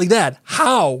exactly that.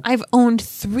 How? I've owned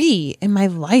 3 in my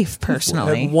life,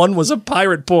 personally. And one was a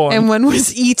pirate porn. And one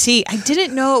was E.T. I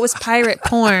didn't know it was pirate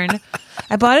porn.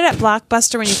 I bought it at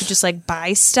Blockbuster when you could just like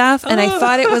buy stuff. And I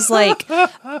thought it was like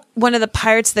one of the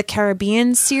Pirates of the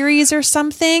Caribbean series or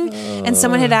something. And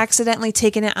someone had accidentally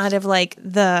taken it out of like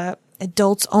the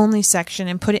adults only section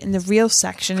and put it in the real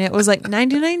section. It was like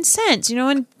 99 cents, you know,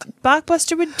 and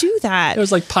Blockbuster would do that. It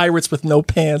was like pirates with no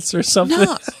pants or something.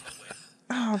 No.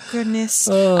 Oh, goodness.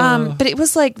 But it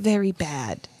was like very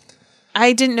bad.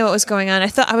 I didn't know what was going on.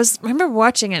 Remember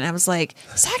watching it and I was like,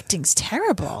 this acting's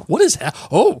terrible. What is that?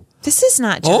 Oh. This is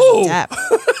not Johnny Depp.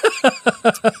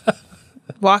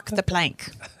 Walk the plank.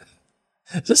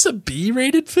 Is this a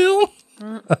B-rated film?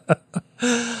 Before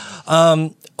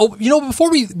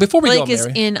we Blake go, is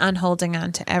Mary. in on holding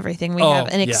on to everything. We have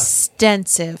an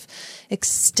extensive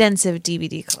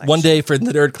DVD collection. One day for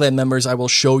the Nerd Clan members, I will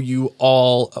show you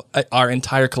all our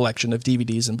entire collection of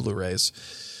DVDs and Blu-rays.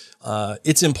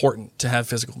 It's important to have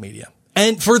physical media.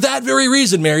 And for that very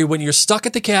reason, Mary, when you're stuck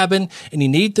at the cabin and you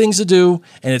need things to do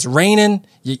and it's raining,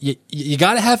 you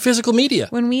got to have physical media.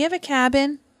 When we have a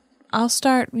cabin, I'll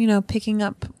start, picking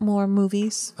up more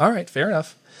movies. All right, fair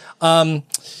enough.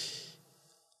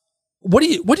 What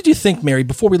did you think, Mary,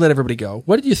 before we let everybody go?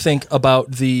 What did you think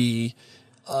about the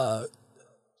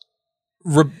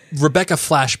Rebecca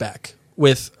flashback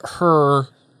with her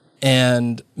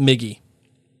and Miggy?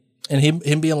 And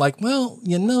him being like, well,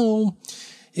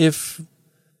 if,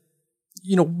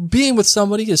 being with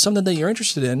somebody is something that you're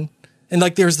interested in, and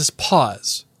like there's this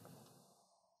pause.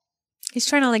 He's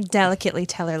trying to like delicately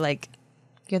tell her like,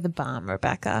 you're the bomb,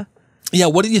 Rebecca. Yeah,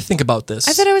 what did you think about this?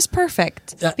 I thought it was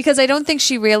perfect because I don't think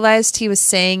she realized he was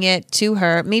saying it to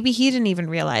her. Maybe he didn't even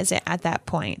realize it at that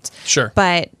point. Sure.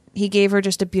 But he gave her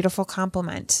just a beautiful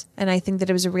compliment. And I think that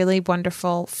it was a really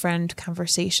wonderful friend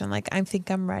conversation. Like, I think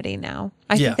I'm ready now.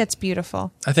 I think that's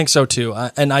beautiful. I think so too.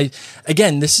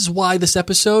 Again, this is why this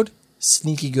episode,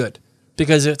 sneaky good.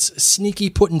 Because it's sneaky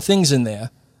putting things in there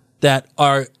that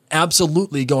are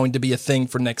absolutely going to be a thing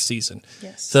for next season.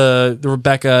 Yes. The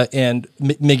Rebecca and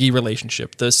Miggy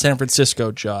relationship, the San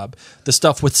Francisco job, the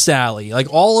stuff with Sally, like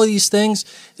all of these things.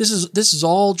 This is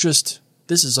all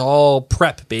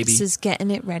prep, baby. This is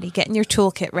getting it ready, getting your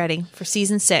toolkit ready for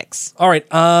season 6. All right.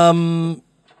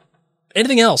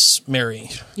 Anything else, Mary?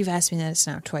 You've asked me that it's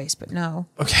now twice, but no.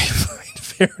 Okay, fine.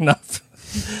 Fair enough.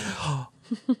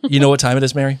 You know what time it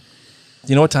is, Mary?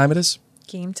 Do you know what time it is?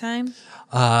 Game time?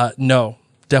 No,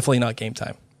 definitely not game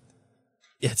time.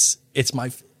 This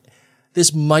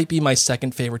might be my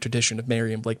second favorite tradition of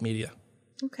Mary and Blake Media.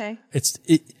 Okay.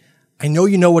 I know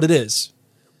you know what it is,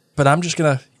 but I'm just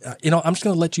gonna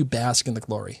let you bask in the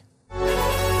glory. Is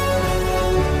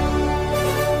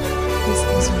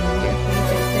one of your favorite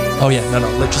things? Oh yeah, no,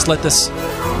 just let this.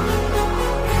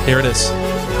 Here it is.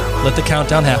 Let the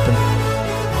countdown happen.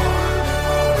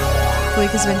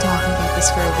 Blake has been talking about this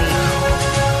for a week.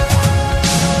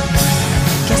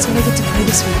 Guess what I get to play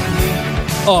this week, Mary?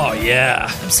 Oh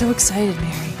yeah. I'm so excited,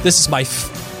 Mary. This is my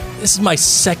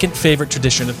second favorite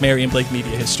tradition of Mary and Blake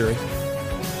Media history.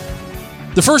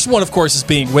 The first one, of course, is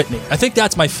being Whitney. I think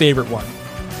that's my favorite one.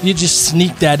 You just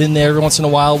sneak that in there every once in a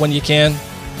while when you can.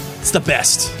 It's the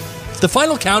best. The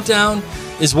final countdown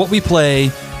is what we play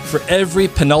for every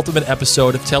penultimate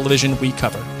episode of television we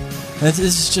cover. And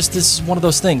this is one of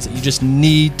those things that you just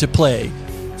need to play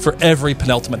for every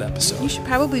penultimate episode. You should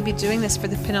probably be doing this for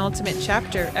the penultimate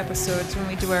chapter episodes when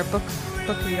we do our book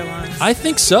read-alongs. I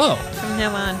think so. From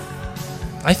now on.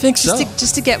 I think so.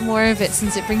 Just to get more of it,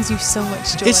 since it brings you so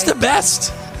much joy. It's the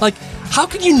best. Like, how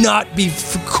can you not be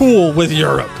cool with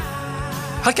Europe?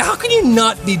 How can you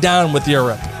not be down with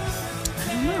Europe? I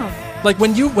don't know. Like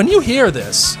when you hear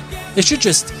this, it should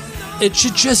just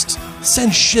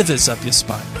send shivers up your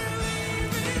spine.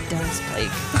 It does,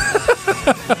 Blake.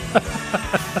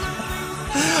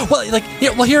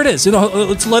 Well, here it is.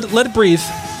 Let's let it breathe.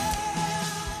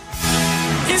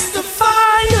 It's the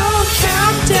final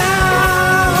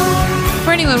countdown.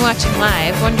 For anyone watching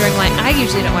live, wondering why I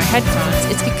usually don't wear headphones,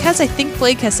 it's because I think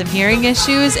Blake has some hearing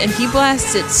issues, and he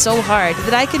blasts it so hard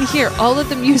that I can hear all of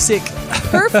the music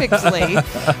perfectly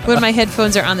when my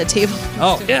headphones are on the table.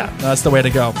 Oh, yeah. That's the way to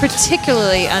go.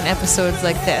 Particularly on episodes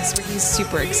like this, where he's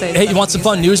super excited. Hey, you want some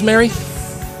fun news, Mary?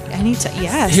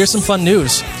 Yes. Here's some fun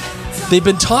news. They've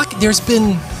been talking,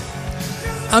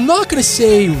 I'm not going to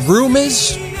say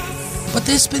rumors, but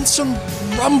there's been some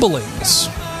rumblings.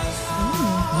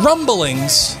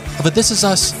 Rumblings of a This Is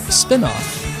Us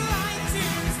spinoff.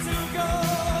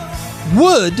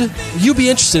 Would you be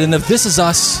interested in a This Is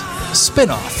Us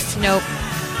spinoff? Nope.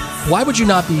 Why would you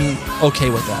not be okay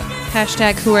with that?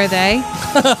 Hashtag who are they?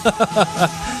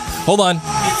 Hold on.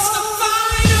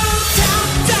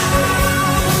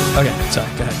 Okay, sorry,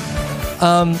 go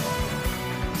ahead.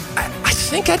 I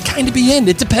think I'd kind of be in.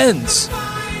 It depends.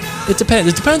 It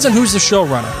depends on who's the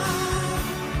showrunner.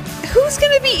 Who's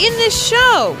going to be in this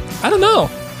show? I don't know.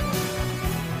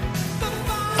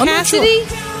 Cassidy?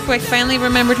 Who I finally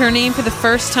remembered her name for the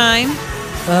first time.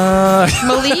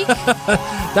 Malik?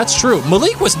 That's true.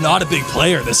 Malik was not a big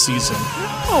player this season.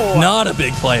 No. Not a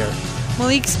big player.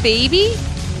 Malik's baby?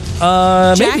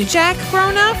 Maybe. Jack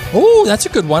grown up? Oh, that's a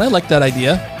good one. I like that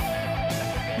idea.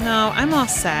 No, I'm all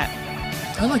set.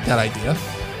 I like that idea.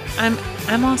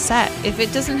 I'm all set. If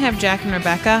it doesn't have Jack and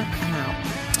Rebecca, I'm out.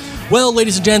 Well,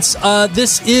 ladies and gents,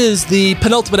 this is the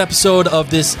penultimate episode of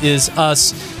This Is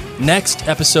Us. Next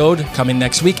episode, coming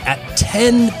next week at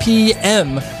 10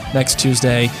 p.m. next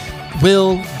Tuesday,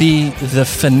 will be the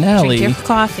finale. Drink your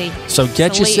coffee. So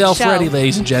get yourself ready,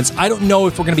 ladies and gents. I don't know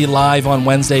if we're going to be live on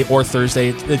Wednesday or Thursday.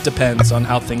 It depends on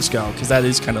how things go, because that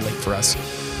is kind of late for us.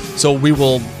 So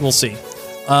we'll see.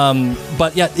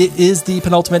 But yeah, it is the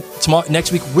penultimate.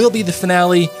 Next week will be the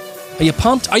finale. Are you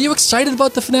pumped? Are you excited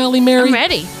about the finale, Mary? I'm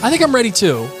ready. I think I'm ready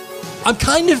too. I'm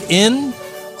kind of in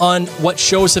on what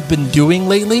shows have been doing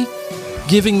lately,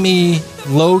 giving me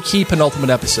low-key penultimate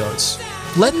episodes.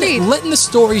 Letting the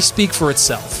story speak for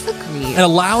itself. Agreed. And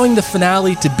allowing the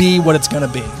finale to be what it's going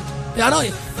to be.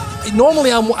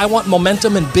 Normally I want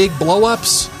momentum and big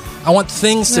blow-ups. I want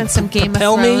things to some Game of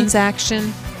Thrones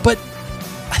action. But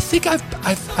I think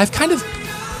I've kind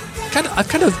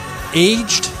of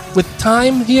aged with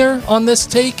time here on this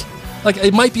take. Like,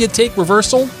 it might be a take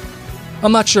reversal.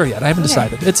 I'm not sure yet. I haven't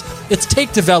decided. It's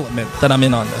take development that I'm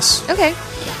in on this. Okay.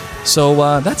 So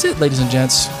that's it, ladies and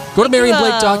gents. Go to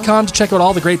MaryandBlake.com to check out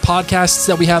all the great podcasts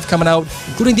that we have coming out,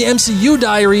 including the MCU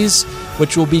Diaries,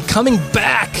 which will be coming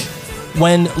back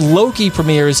when Loki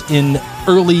premieres in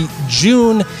early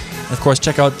June. And of course,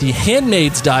 check out the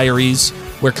Handmaid's Diaries.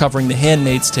 We're covering The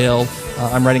Handmaid's Tale.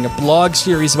 I'm writing a blog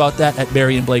series about that at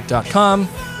MaryandBlake.com.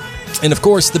 And of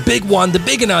course, the big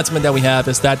announcement that we have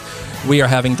is that we are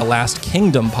having the Last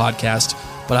Kingdom podcast,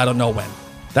 but I don't know when.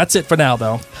 That's it for now,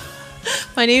 though.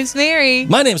 My name's Mary.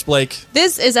 My name's Blake.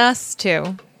 This is Us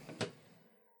Too.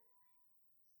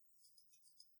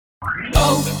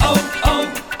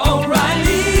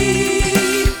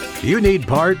 O'Reilly. You need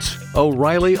parts?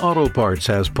 O'Reilly Auto Parts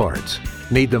has parts.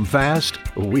 Need them fast?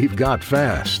 We've got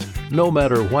fast. No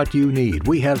matter what you need,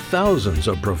 we have thousands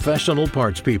of professional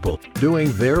parts people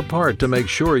doing their part to make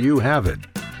sure you have it.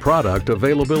 Product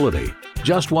availability.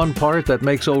 Just one part that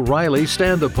makes O'Reilly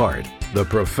stand apart. The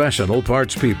professional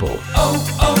parts people.